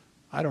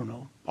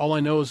 All I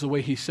know is the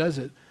way he says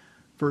it.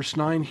 Verse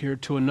 9 here,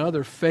 to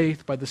another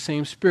faith by the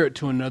same Spirit,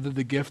 to another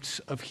the gifts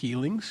of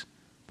healings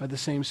by the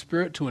same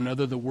Spirit, to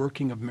another the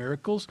working of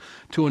miracles,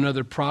 to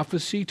another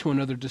prophecy, to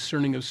another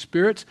discerning of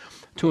spirits,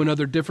 to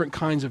another different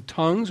kinds of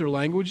tongues or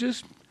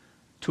languages,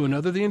 to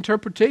another the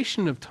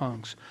interpretation of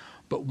tongues.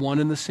 But one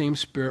and the same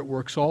Spirit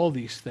works all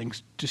these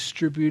things,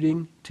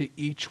 distributing to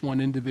each one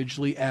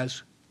individually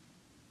as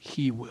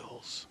he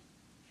wills.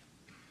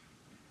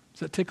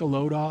 Does that take a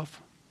load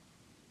off?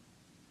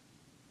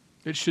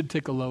 It should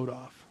take a load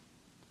off.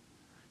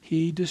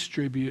 He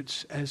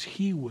distributes as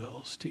he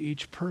wills to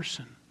each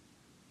person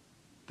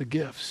the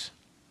gifts.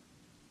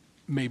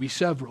 Maybe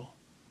several.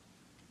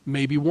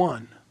 Maybe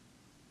one.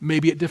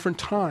 Maybe at different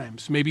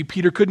times. Maybe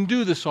Peter couldn't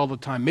do this all the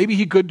time. Maybe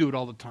he could do it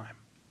all the time.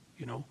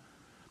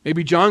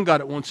 Maybe John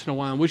got it once in a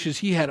while and wishes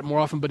he had it more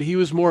often, but he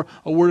was more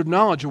a word of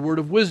knowledge, a word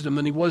of wisdom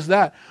than he was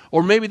that.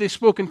 Or maybe they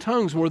spoke in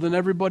tongues more than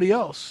everybody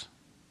else.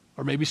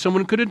 Or maybe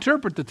someone could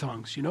interpret the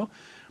tongues,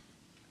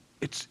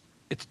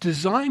 It's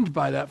designed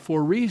by that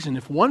for a reason.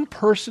 If one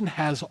person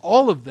has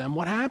all of them,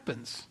 what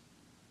happens?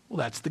 Well,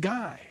 that's the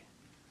guy.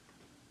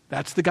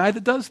 That's the guy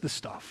that does the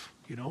stuff.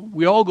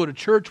 We all go to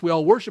church, we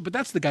all worship, but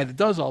that's the guy that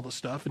does all the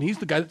stuff, and he's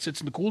the guy that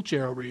sits in the cool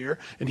chair over here,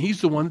 and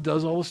he's the one that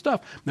does all the stuff.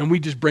 Then we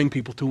just bring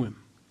people to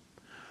him.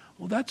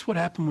 Well, that's what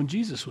happened when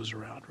Jesus was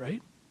around,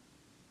 right?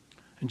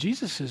 And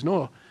Jesus says,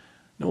 no,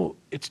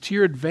 it's to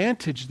your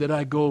advantage that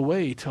I go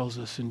away, he tells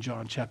us in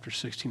John chapter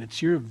 16.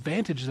 It's your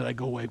advantage that I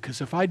go away, because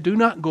if I do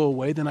not go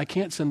away, then I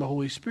can't send the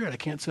Holy Spirit. I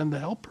can't send the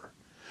Helper.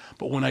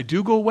 But when I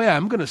do go away,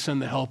 I'm going to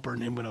send the Helper,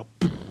 and I'm going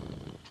to,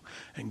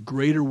 and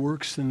greater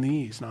works than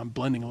these. Now, I'm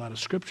blending a lot of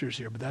scriptures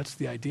here, but that's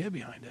the idea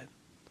behind it.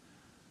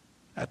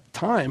 At the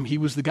time, he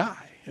was the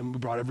guy, and we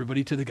brought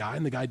everybody to the guy,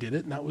 and the guy did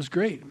it, and that was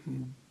great.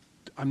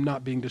 I'm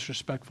not being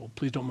disrespectful.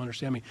 Please don't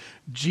understand me.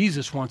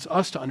 Jesus wants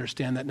us to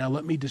understand that. Now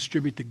let me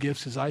distribute the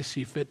gifts as I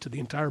see fit to the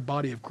entire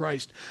body of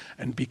Christ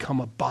and become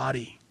a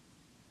body.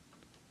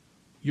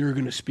 you're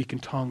going to speak in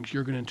tongues.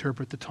 You're going to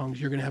interpret the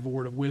tongues. You're going to have a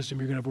word of wisdom.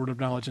 You're going to have a word of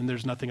knowledge. And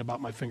there's nothing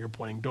about my finger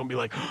pointing. Don't be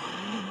like,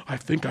 oh, I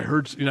think I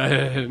heard.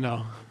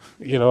 No.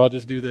 I'll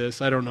just do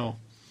this. I don't know.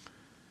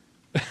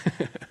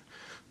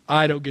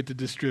 I don't get to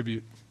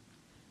distribute.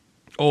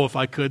 Oh, if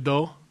I could,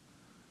 though,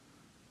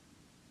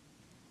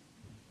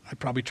 I'd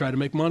probably try to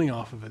make money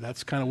off of it. That's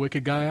the kind of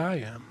wicked guy I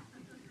am.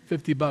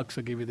 $50,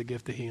 I'll give you the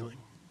gift of healing.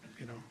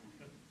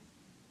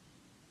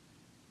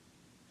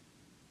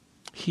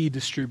 He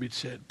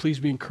distributes it. Please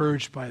be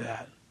encouraged by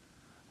that.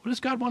 What does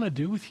God want to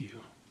do with you?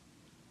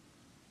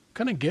 What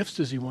kind of gifts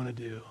does he want to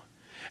do?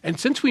 And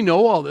since we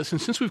know all this,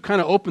 and since we've kind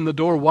of opened the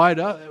door wide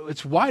up,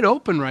 it's wide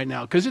open right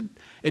now, because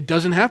it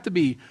doesn't have to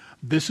be,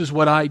 this is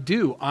what I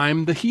do.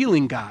 I'm the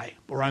healing guy,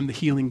 or I'm the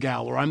healing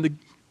gal, or I'm the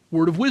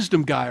word of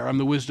wisdom guy, or I'm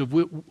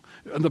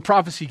the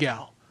prophecy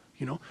gal.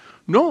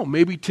 No,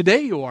 maybe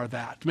today you are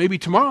that. Maybe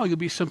tomorrow you'll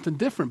be something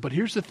different. But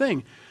here's the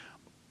thing.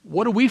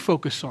 What do we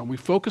focus on? We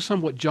focus on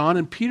what John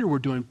and Peter were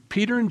doing.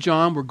 Peter and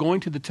John were going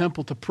to the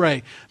temple to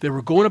pray. They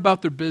were going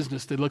about their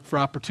business. They looked for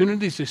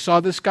opportunities. They saw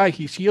this guy.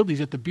 He's healed.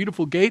 He's at the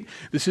beautiful gate.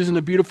 This isn't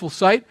a beautiful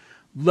sight.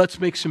 Let's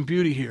make some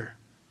beauty here.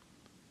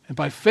 And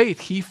by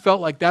faith, he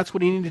felt like that's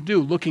what he needed to do,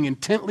 looking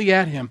intently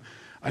at him.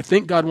 I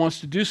think God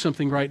wants to do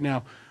something right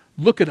now.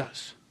 Look at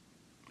us.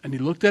 And he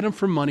looked at him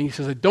for money. He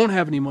says, I don't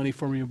have any money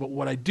for you, but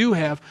what I do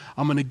have,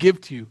 I'm going to give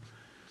to you.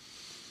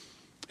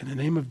 In the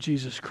name of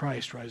Jesus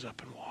Christ, rise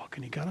up and walk.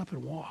 And he got up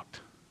and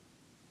walked.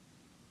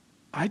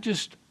 I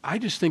just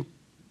think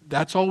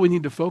that's all we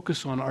need to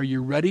focus on. Are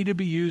you ready to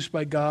be used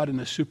by God in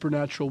a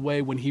supernatural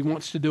way when he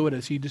wants to do it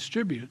as he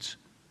distributes?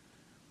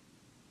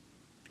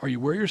 Are you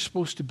where you're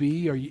supposed to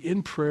be? Are you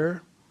in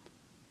prayer?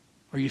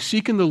 Are you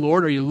seeking the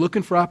Lord? Are you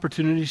looking for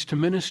opportunities to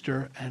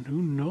minister? And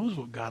who knows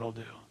what God will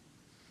do?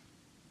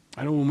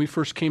 I know when we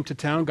first came to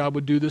town, God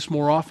would do this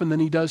more often than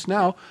he does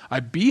now.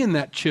 I'd be in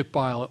that chip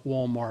aisle at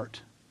Walmart,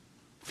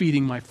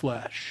 feeding my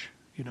flesh,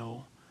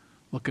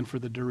 looking for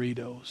the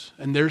Doritos.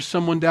 And there's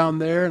someone down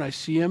there, and I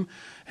see him,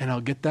 and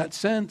I'll get that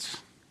sense.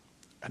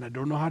 And I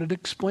don't know how to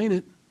explain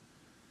it.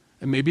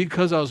 And maybe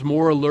because I was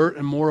more alert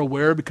and more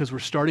aware because we're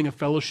starting a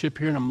fellowship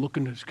here, and I'm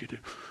looking to,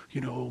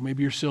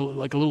 maybe you're still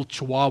like a little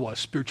chihuahua, a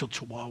spiritual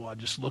chihuahua,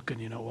 just looking,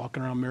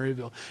 walking around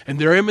Maryville. And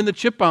there I am in the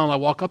chip aisle, and I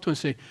walk up to him and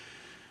say,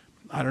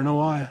 I don't know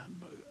why.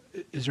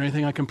 Is there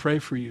anything I can pray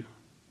for you?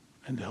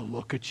 And they'll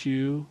look at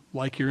you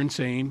like you're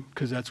insane,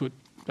 because that's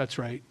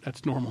right,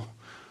 that's normal.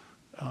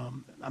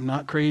 I'm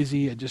not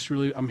crazy.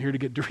 I'm here to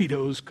get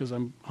Doritos because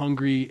I'm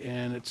hungry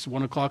and it's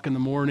 1 o'clock in the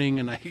morning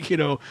and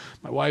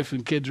my wife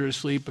and kids are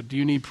asleep, but do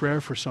you need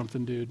prayer for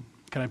something, dude?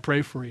 Can I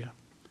pray for you?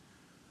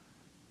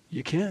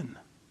 You can.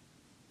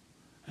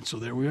 And so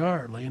there we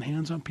are, laying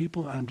hands on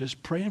people. I'm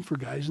just praying for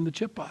guys in the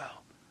chip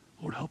aisle.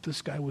 Lord, help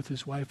this guy with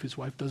his wife. His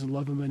wife doesn't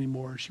love him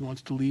anymore. She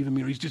wants to leave him.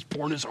 He's just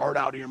pouring his heart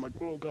out here. I'm like,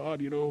 oh God,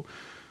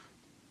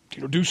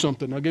 do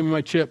something. Now give me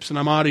my chips and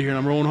I'm out of here and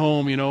I'm rolling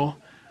home,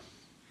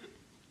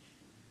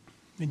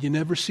 And you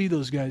never see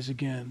those guys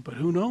again. But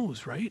who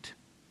knows, right?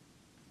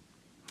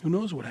 Who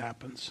knows what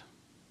happens?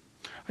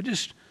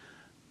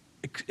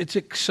 It's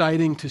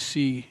exciting to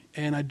see.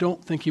 And I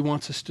don't think he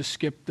wants us to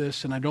skip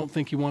this. And I don't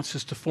think he wants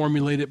us to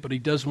formulate it. But he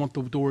does want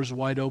the doors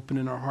wide open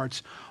in our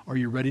hearts. Are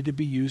you ready to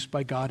be used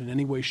by God in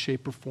any way,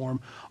 shape, or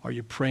form? Are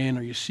you praying?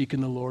 Are you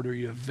seeking the Lord? Are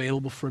you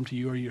available for him to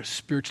you? Are you a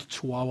spiritual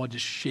chihuahua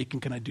just shaking?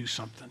 Can I do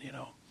something?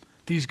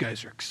 These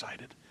guys are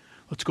excited.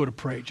 Let's go to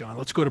pray, John.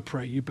 Let's go to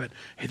pray. You bet.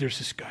 Hey, there's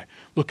this guy.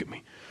 Look at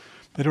me.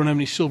 They don't have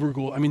any silver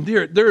gold. I mean,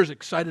 they're as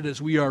excited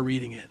as we are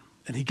reading it.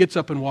 And he gets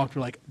up and walks.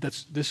 We're like,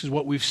 this is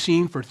what we've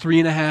seen for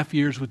 3.5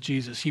 years with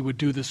Jesus. He would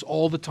do this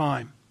all the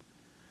time.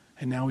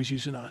 And now he's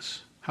using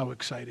us. How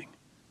exciting.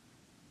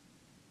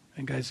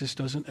 And guys, this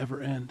doesn't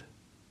ever end.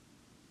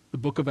 The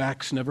book of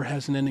Acts never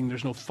has an ending.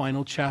 There's no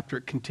final chapter.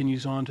 It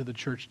continues on to the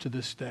church to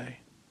this day.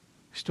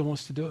 He still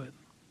wants to do it.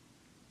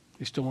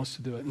 He still wants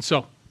to do it. And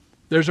so,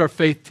 there's our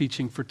faith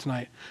teaching for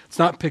tonight. It's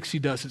not pixie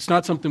dust. It's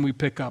not something we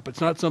pick up.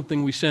 It's not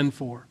something we send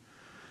for.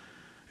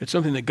 It's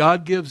something that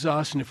God gives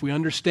us, and if we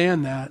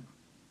understand that,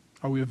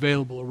 are we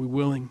available? Are we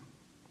willing?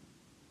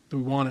 Do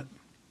we want it?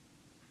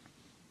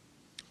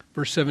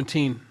 Verse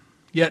 17,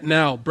 yet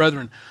now,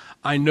 brethren,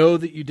 I know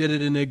that you did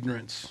it in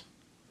ignorance.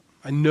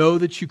 I know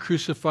that you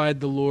crucified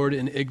the Lord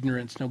in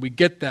ignorance. Now we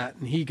get that,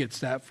 and he gets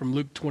that from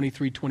Luke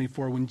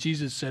 23:24, when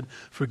Jesus said,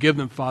 forgive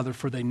them, Father,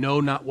 for they know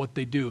not what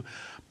they do.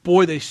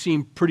 Boy, they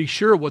seemed pretty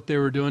sure what they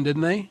were doing,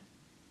 didn't they?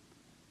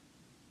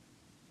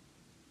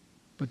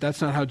 But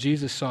that's not how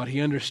Jesus saw it.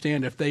 He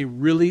understood. If they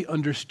really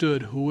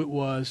understood who it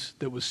was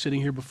that was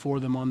sitting here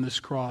before them on this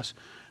cross,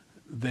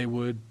 they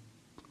would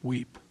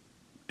weep.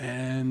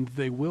 And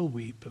they will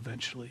weep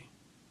eventually.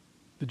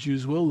 The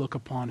Jews will look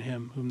upon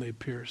him whom they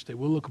pierced. They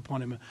will look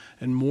upon him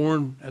and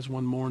mourn as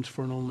one mourns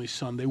for an only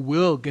son. They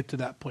will get to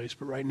that place,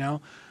 but right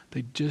now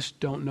they just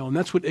don't know. And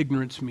that's what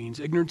ignorance means.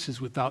 Ignorance is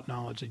without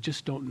knowledge. They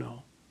just don't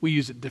know. We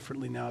use it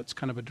differently now. It's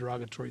kind of a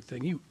derogatory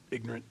thing. You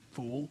ignorant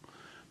fool.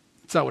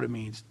 That's not what it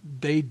means.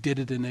 They did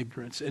it in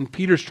ignorance. And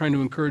Peter's trying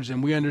to encourage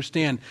them. We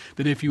understand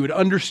that if you had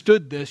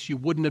understood this, you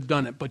wouldn't have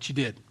done it, but you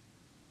did.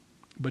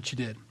 but you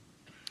did.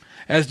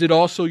 As did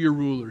also your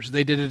rulers.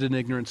 They did it in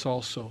ignorance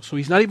also. So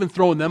he's not even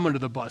throwing them under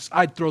the bus.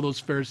 I'd throw those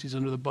Pharisees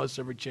under the bus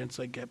every chance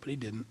I get, but he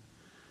didn't.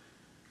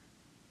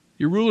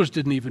 Your rulers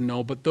didn't even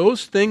know, but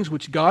those things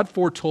which God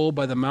foretold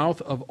by the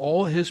mouth of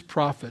all his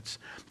prophets,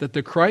 that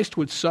the Christ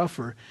would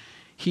suffer,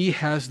 he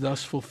has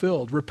thus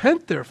fulfilled.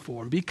 Repent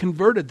therefore, and be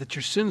converted, that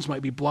your sins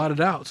might be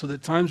blotted out, so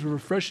that times of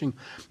refreshing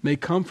may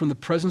come from the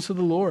presence of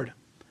the Lord,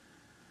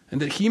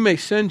 and that he may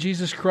send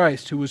Jesus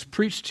Christ, who was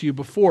preached to you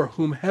before,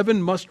 whom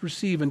heaven must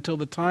receive until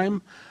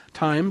the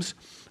times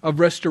of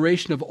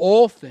restoration of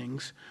all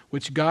things,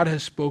 which God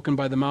has spoken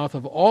by the mouth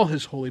of all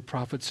his holy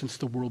prophets since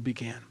the world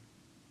began.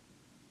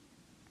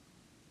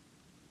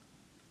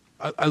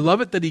 I love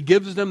it that he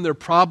gives them their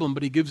problem,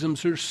 but he gives them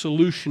their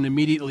solution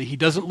immediately. He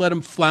doesn't let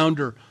them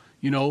flounder,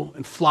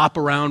 and flop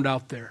around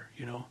out there,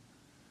 you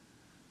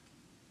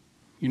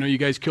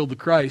guys killed the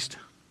Christ.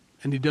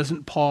 And he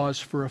doesn't pause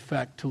for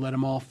effect to let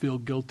them all feel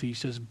guilty. He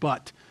says,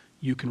 but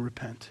you can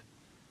repent.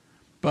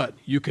 But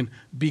you can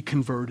be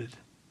converted.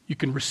 You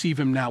can receive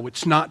him now.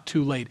 It's not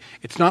too late.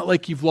 It's not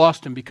like you've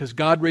lost him because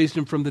God raised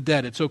him from the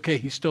dead. It's okay.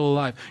 He's still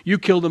alive. You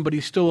killed him, but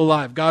he's still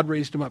alive. God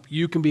raised him up.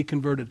 You can be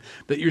converted,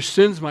 that your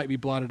sins might be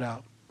blotted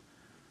out.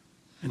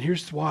 And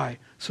here's why.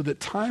 So that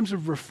times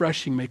of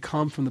refreshing may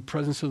come from the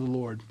presence of the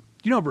Lord. Do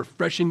you know how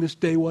refreshing this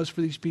day was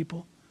for these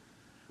people?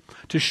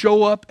 To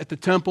show up at the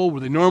temple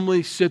where they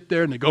normally sit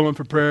there and they go in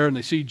for prayer and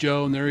they see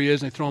Joe and there he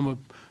is and they throw him a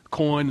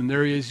coin and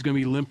there he is. He's going to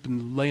be limp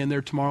and laying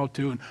there tomorrow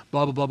too and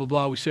blah, blah, blah, blah,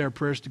 blah. We say our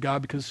prayers to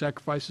God because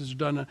sacrifices are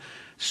done.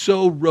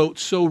 So rote,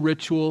 so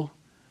ritual.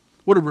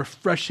 What a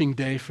refreshing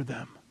day for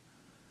them.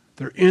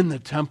 They're in the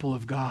temple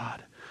of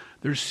God.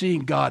 They're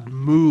seeing God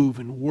move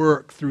and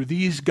work through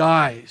these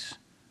guys,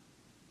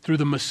 through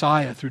the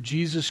Messiah, through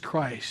Jesus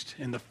Christ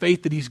and the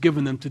faith that he's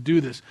given them to do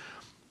this.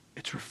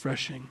 It's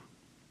refreshing.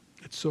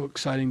 It's so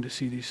exciting to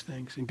see these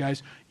things. And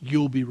guys,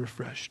 you'll be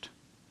refreshed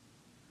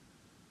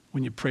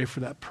when you pray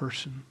for that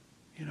person,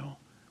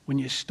 when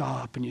you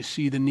stop and you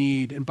see the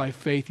need. And by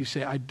faith you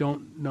say, I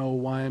don't know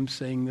why I'm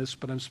saying this,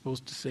 but I'm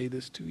supposed to say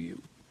this to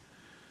you.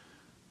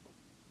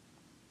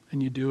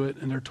 And you do it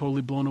and they're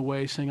totally blown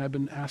away saying, I've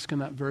been asking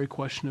that very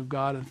question of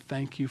God and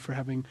thank you for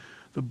having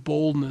the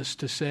boldness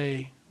to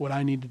say what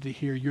I needed to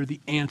hear. You're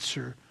the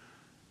answer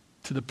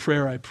to the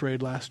prayer I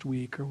prayed last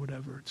week or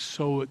whatever. It's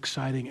so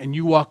exciting. And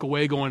you walk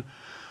away going,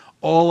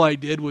 all I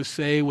did was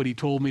say what he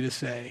told me to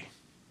say.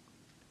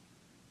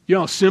 You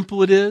know how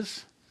simple it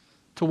is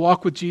to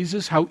walk with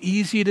Jesus? How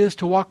easy it is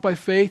to walk by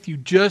faith? You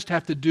just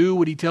have to do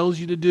what he tells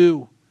you to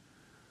do.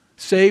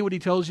 Say what he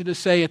tells you to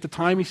say at the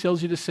time he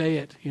tells you to say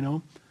it,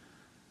 And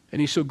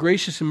he's so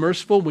gracious and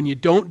merciful when you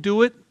don't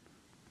do it,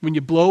 when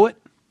you blow it,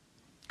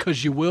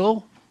 because you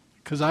will,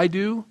 because I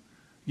do.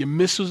 You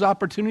miss those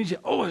opportunities.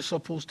 I was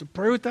supposed to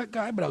pray with that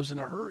guy, but I was in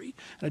a hurry,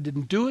 and I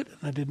didn't do it, and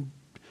I didn't.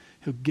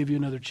 He'll give you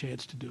another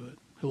chance to do it.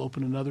 He'll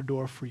open another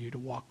door for you to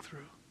walk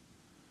through.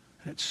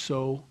 And it's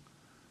so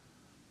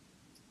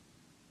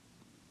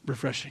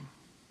refreshing.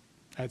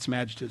 I had some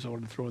adjectives I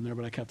wanted to throw in there,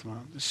 but I kept them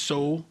on. It's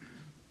so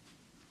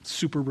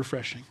super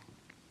refreshing.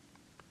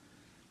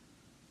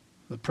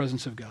 The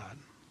presence of God.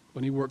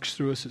 When he works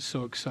through us, it's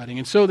so exciting.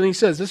 And so then he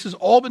says, this has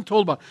all been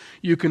told about.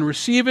 You can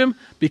receive him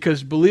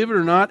because, believe it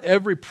or not,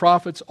 every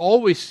prophet's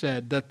always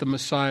said that the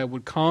Messiah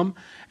would come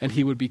and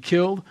he would be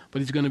killed, but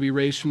he's going to be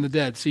raised from the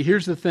dead. See,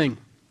 here's the thing.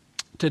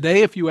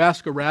 Today, if you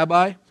ask a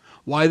rabbi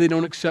why they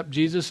don't accept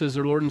Jesus as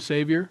their Lord and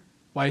Savior,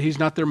 why he's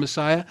not their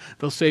Messiah,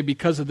 they'll say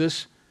because of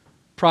this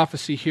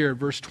prophecy here,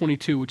 verse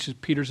 22, which is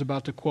Peter's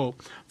about to quote.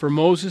 For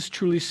Moses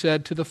truly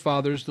said to the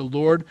fathers, the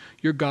Lord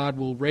your God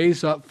will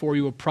raise up for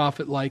you a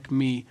prophet like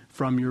me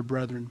from your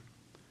brethren.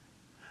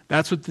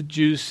 That's what the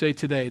Jews say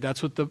today.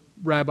 That's what the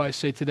rabbis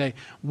say today.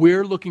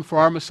 We're looking for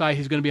our Messiah.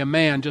 He's going to be a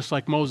man just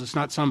like Moses,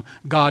 not some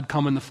God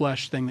come in the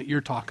flesh thing that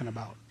you're talking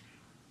about.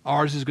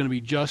 Ours is going to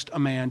be just a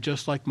man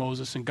just like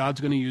Moses, and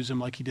God's going to use him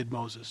like he did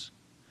Moses.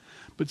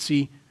 But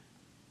see,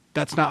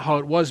 that's not how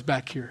it was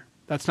back here.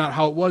 That's not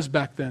how it was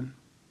back then.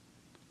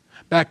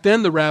 Back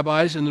then, the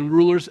rabbis and the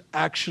rulers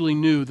actually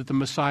knew that the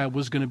Messiah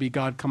was going to be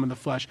God come in the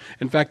flesh.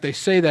 In fact, they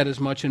say that as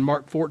much in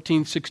Mark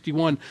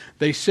 14:61.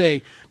 They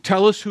say,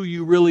 tell us who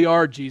you really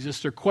are,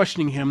 Jesus. They're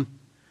questioning him.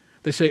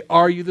 They say,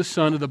 are you the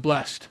Son of the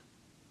Blessed?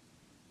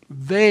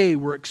 They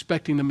were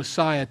expecting the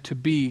Messiah to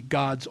be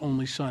God's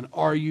only Son.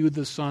 Are you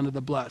the Son of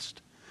the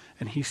Blessed?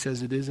 And he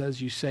says, it is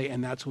as you say,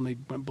 and that's when they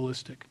went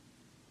ballistic.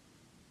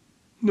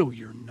 No,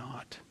 you're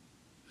not,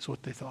 is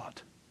what they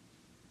thought.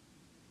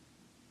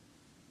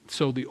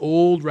 So the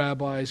old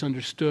rabbis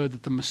understood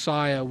that the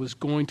Messiah was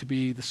going to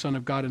be the Son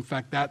of God. In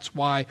fact, that's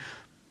why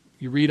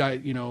you read,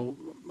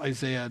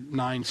 Isaiah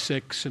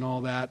 9:6 and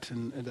all that,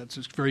 and that's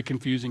just very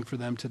confusing for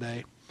them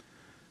today.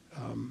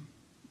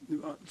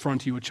 For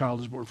unto you a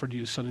child is born, for unto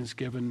you a son is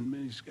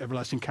given, he's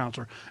everlasting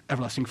counselor,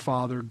 everlasting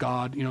Father,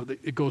 God.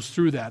 It goes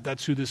through that.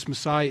 That's who this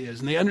Messiah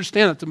is. And they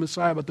understand that the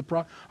Messiah,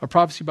 about a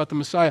prophecy about the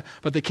Messiah,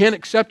 but they can't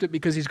accept it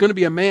because he's going to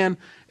be a man.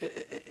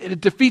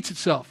 It defeats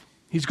itself.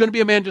 He's going to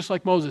be a man just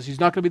like Moses. He's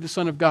not going to be the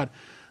Son of God.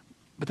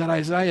 But that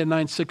Isaiah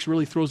 9:6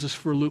 really throws us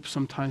for a loop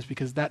sometimes,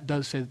 because that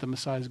does say that the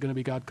Messiah is going to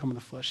be God come in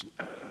the flesh.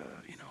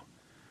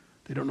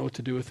 They don't know what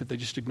to do with it. They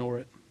just ignore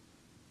it.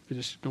 They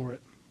just ignore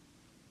it.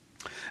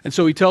 And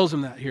so he tells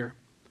them that here.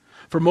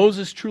 For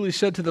Moses truly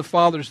said to the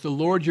fathers, the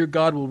Lord your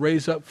God will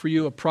raise up for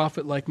you a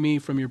prophet like me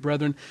from your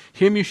brethren.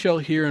 Him you shall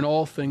hear in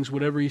all things,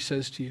 whatever he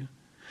says to you.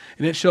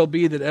 And it shall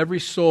be that every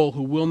soul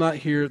who will not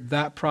hear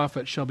that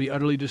prophet shall be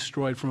utterly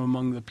destroyed from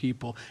among the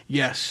people.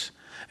 Yes,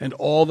 and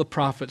all the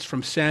prophets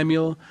from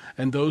Samuel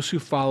and those who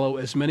follow,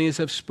 as many as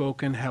have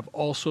spoken, have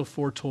also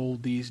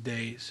foretold these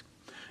days.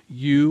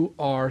 You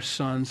are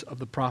sons of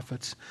the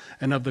prophets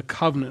and of the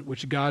covenant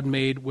which God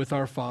made with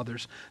our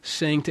fathers,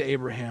 saying to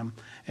Abraham,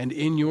 and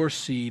in your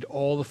seed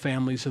all the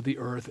families of the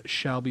earth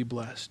shall be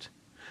blessed.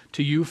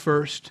 To you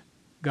first,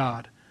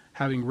 God,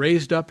 having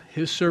raised up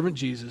his servant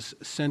Jesus,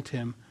 sent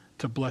him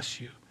to bless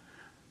you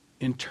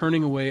in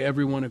turning away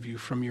every one of you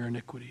from your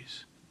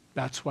iniquities.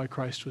 That's why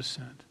Christ was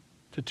sent,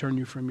 to turn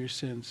you from your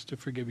sins, to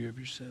forgive you of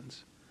your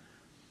sins.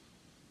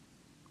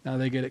 Now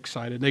they get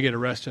excited. They get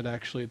arrested,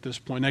 actually, at this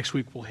point. Next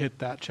week we'll hit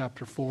that,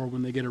 chapter 4,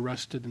 when they get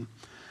arrested and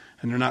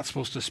they're not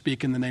supposed to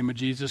speak in the name of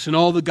Jesus. And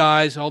all the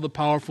guys, all the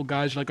powerful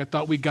guys, like, I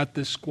thought we got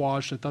this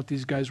squashed. I thought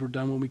these guys were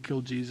done when we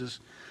killed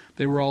Jesus.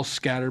 They were all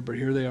scattered, but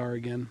here they are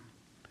again.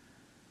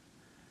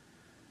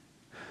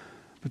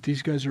 But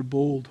these guys are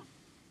bold.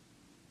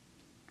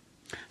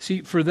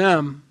 See, for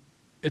them,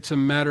 it's a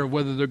matter of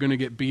whether they're going to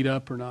get beat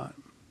up or not.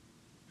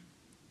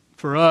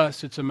 For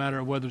us, it's a matter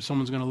of whether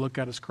someone's going to look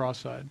at us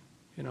cross-eyed,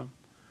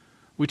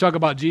 We talk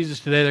about Jesus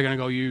today, they're going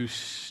to go, you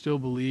still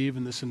believe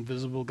in this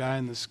invisible guy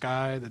in the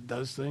sky that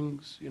does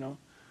things,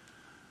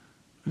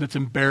 That's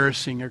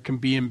embarrassing, or can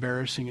be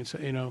embarrassing,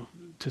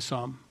 to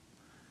some.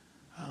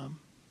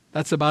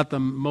 That's about the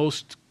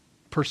most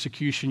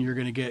persecution you're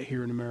going to get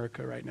here in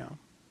America right now,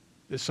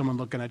 is someone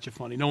looking at you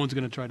funny. No one's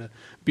going to try to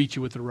beat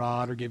you with a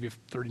rod or give you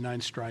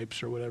 39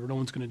 stripes or whatever. No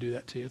one's going to do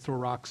that to you, throw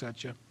rocks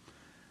at you.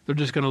 They're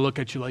just going to look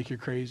at you like you're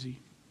crazy.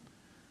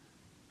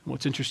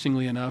 What's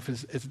interestingly enough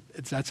is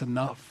that's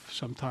enough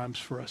sometimes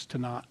for us to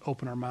not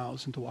open our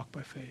mouths and to walk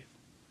by faith.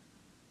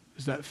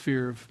 Is that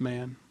fear of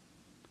man.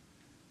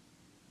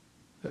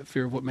 That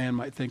fear of what man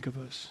might think of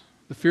us.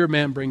 The fear of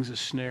man brings a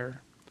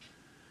snare.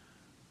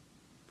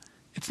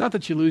 It's not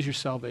that you lose your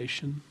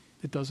salvation.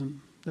 You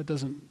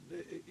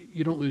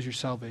don't lose your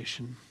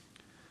salvation.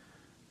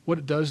 What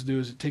it does do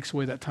is it takes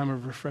away that time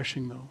of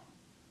refreshing, though.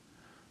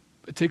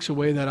 It takes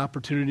away that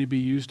opportunity to be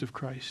used of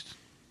Christ.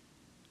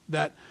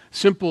 That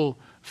simple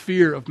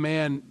fear of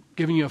man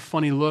giving you a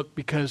funny look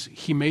because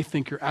he may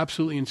think you're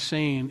absolutely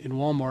insane in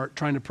Walmart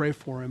trying to pray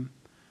for him,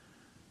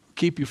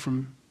 keep you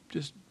from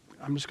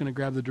I'm just going to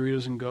grab the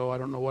Doritos and go. I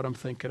don't know what I'm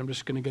thinking. I'm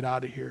just going to get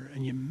out of here.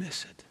 And you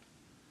miss it.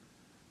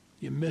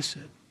 You miss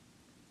it,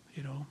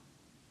 I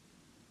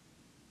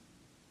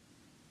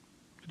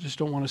just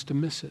don't want us to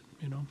miss it,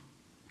 I'm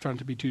trying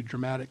to be too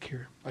dramatic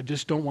here. I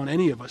just don't want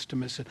any of us to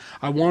miss it.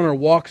 I want our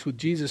walks with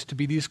Jesus to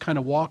be these kind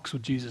of walks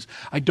with Jesus.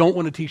 I don't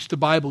want to teach the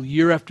Bible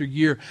year after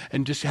year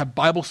and just have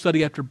Bible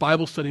study after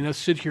Bible study and us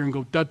sit here and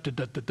go da da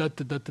da da da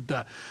da da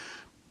da.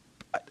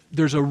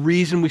 There's a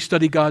reason we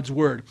study God's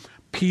Word.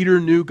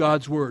 Peter knew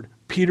God's Word.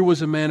 Peter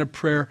was a man of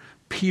prayer.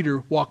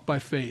 Peter walked by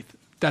faith.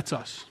 That's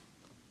us.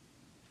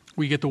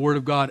 We get the Word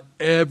of God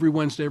every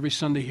Wednesday, every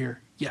Sunday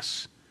here.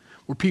 Yes.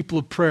 We're people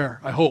of prayer,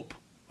 I hope.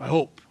 I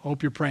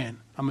hope you're praying.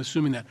 I'm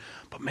assuming that.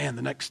 But man,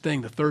 the next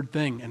thing, the third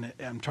thing, and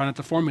I'm trying not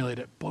to formulate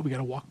it, we got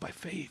to walk by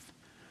faith.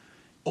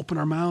 Open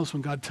our mouths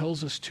when God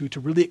tells us to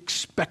really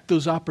expect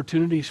those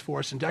opportunities for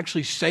us and to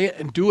actually say it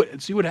and do it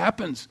and see what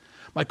happens.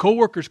 My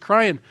coworker's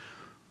crying.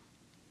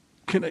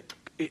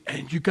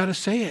 And you got to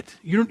say it.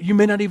 You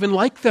may not even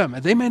like them,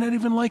 and they may not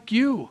even like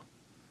you.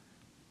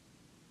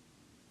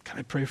 Can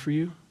I pray for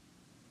you?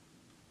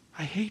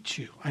 I hate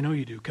you. I know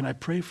you do. Can I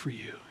pray for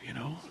you,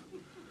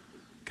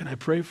 Can I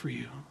pray for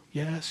you?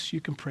 Yes, you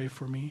can pray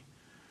for me.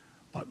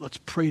 But let's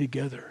pray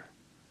together.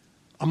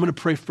 I'm going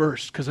to pray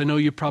first because I know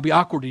you're probably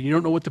awkward and you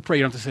don't know what to pray.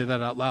 You don't have to say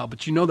that out loud, but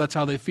that's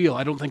how they feel.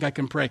 I don't think I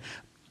can pray.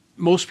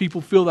 Most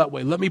people feel that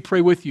way. Let me pray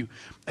with you.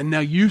 And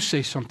now you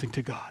say something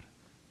to God.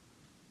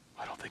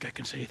 I don't think I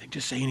can say anything.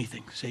 Just say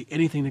anything. Say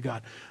anything to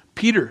God.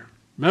 Peter,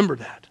 remember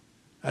that.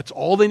 That's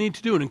all they need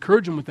to do, and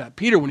encourage him with that.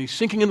 Peter, when he's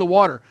sinking in the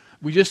water,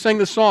 we just sang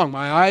the song,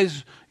 my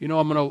eyes, I'm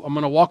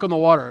gonna walk on the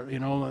water,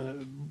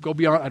 go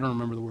beyond, I don't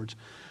remember the words.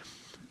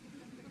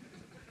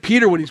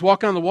 Peter, when he's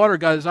walking on the water,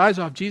 got his eyes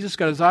off Jesus,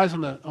 got his eyes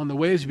on the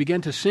waves, he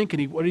began to sink,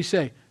 and what did he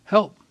say?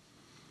 Help.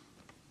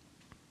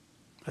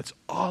 That's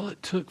all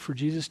it took for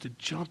Jesus to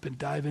jump and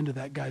dive into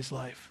that guy's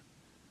life.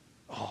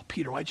 Oh,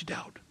 Peter, why'd you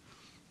doubt?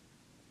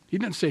 He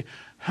didn't say,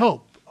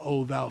 help,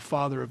 O thou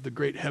Father of the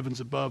great heavens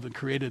above and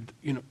created,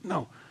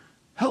 no,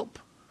 help.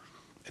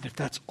 And if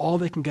that's all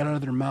they can get out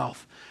of their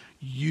mouth,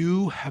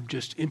 you have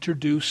just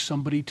introduced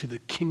somebody to the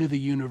King of the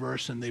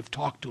universe and they've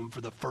talked to him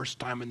for the first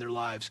time in their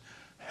lives.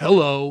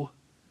 Hello.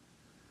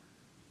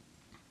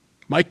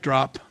 Mic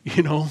drop,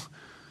 I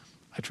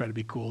try to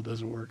be cool, it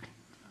doesn't work.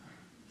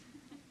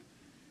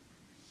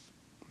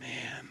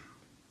 Man,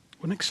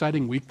 what an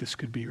exciting week this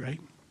could be, right?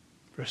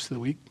 the rest of the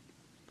week?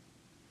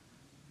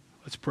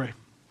 Let's pray.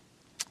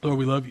 Lord,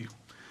 we love you.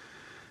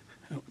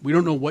 We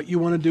don't know what you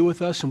want to do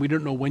with us, and we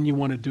don't know when you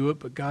want to do it,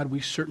 but God, we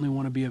certainly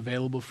want to be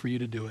available for you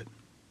to do it.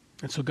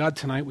 And so, God,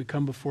 tonight we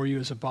come before you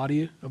as a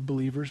body of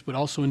believers, but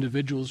also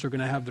individuals who are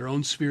going to have their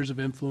own spheres of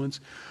influence,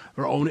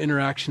 their own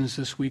interactions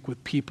this week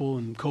with people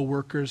and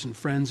coworkers and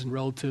friends and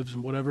relatives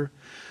and whatever.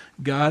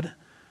 God,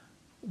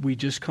 we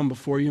just come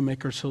before you,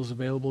 make ourselves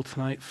available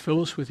tonight.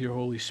 Fill us with your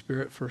Holy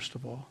Spirit, first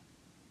of all,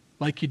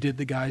 like you did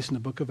the guys in the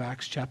book of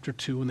Acts chapter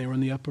 2 when they were in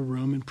the upper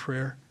room in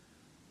prayer,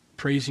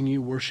 praising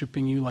you,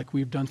 worshiping you like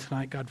we've done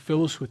tonight. God,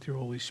 fill us with your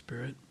Holy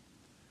Spirit.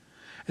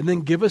 And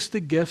then give us the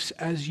gifts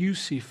as you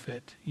see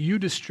fit. You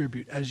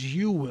distribute as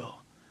you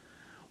will.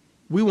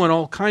 We want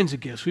all kinds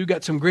of gifts. We've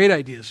got some great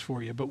ideas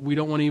for you, but we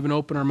don't want to even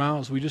open our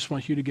mouths. We just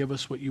want you to give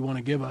us what you want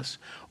to give us,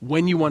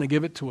 when you want to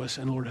give it to us.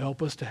 And Lord,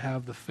 help us to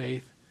have the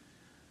faith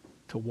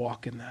to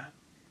walk in that,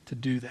 to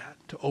do that,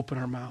 to open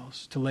our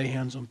mouths, to lay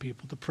hands on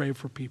people, to pray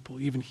for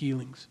people, even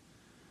healings,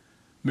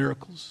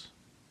 miracles.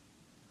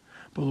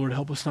 But Lord,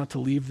 help us not to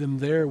leave them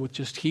there with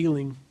just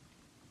healing.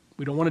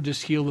 We don't want to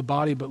just heal the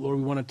body, but Lord,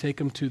 we want to take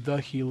them to the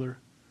healer.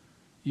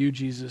 You,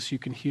 Jesus, you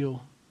can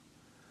heal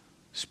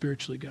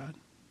spiritually, God.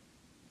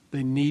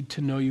 They need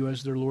to know you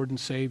as their Lord and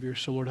Savior.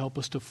 So Lord, help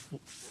us to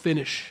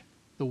finish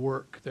the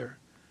work there.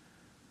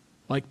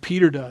 Like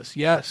Peter does.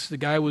 Yes, the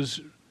guy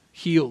was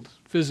healed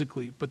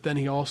physically, but then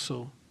he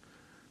also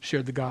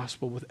shared the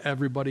gospel with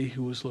everybody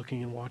who was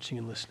looking and watching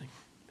and listening.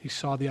 He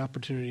saw the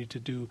opportunity to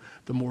do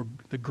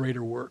the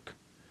greater work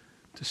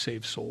to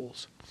save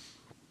souls.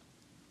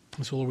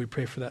 And so, Lord, we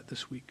pray for that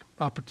this week.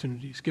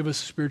 Opportunities. Give us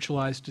spiritual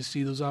eyes to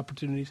see those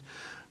opportunities,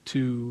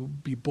 to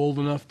be bold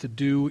enough to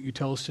do what you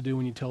tell us to do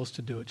when you tell us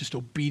to do it. Just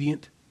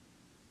obedient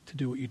to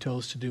do what you tell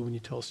us to do when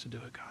you tell us to do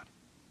it, God.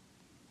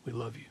 We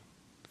love you.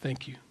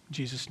 Thank you. In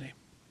Jesus' name,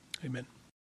 amen.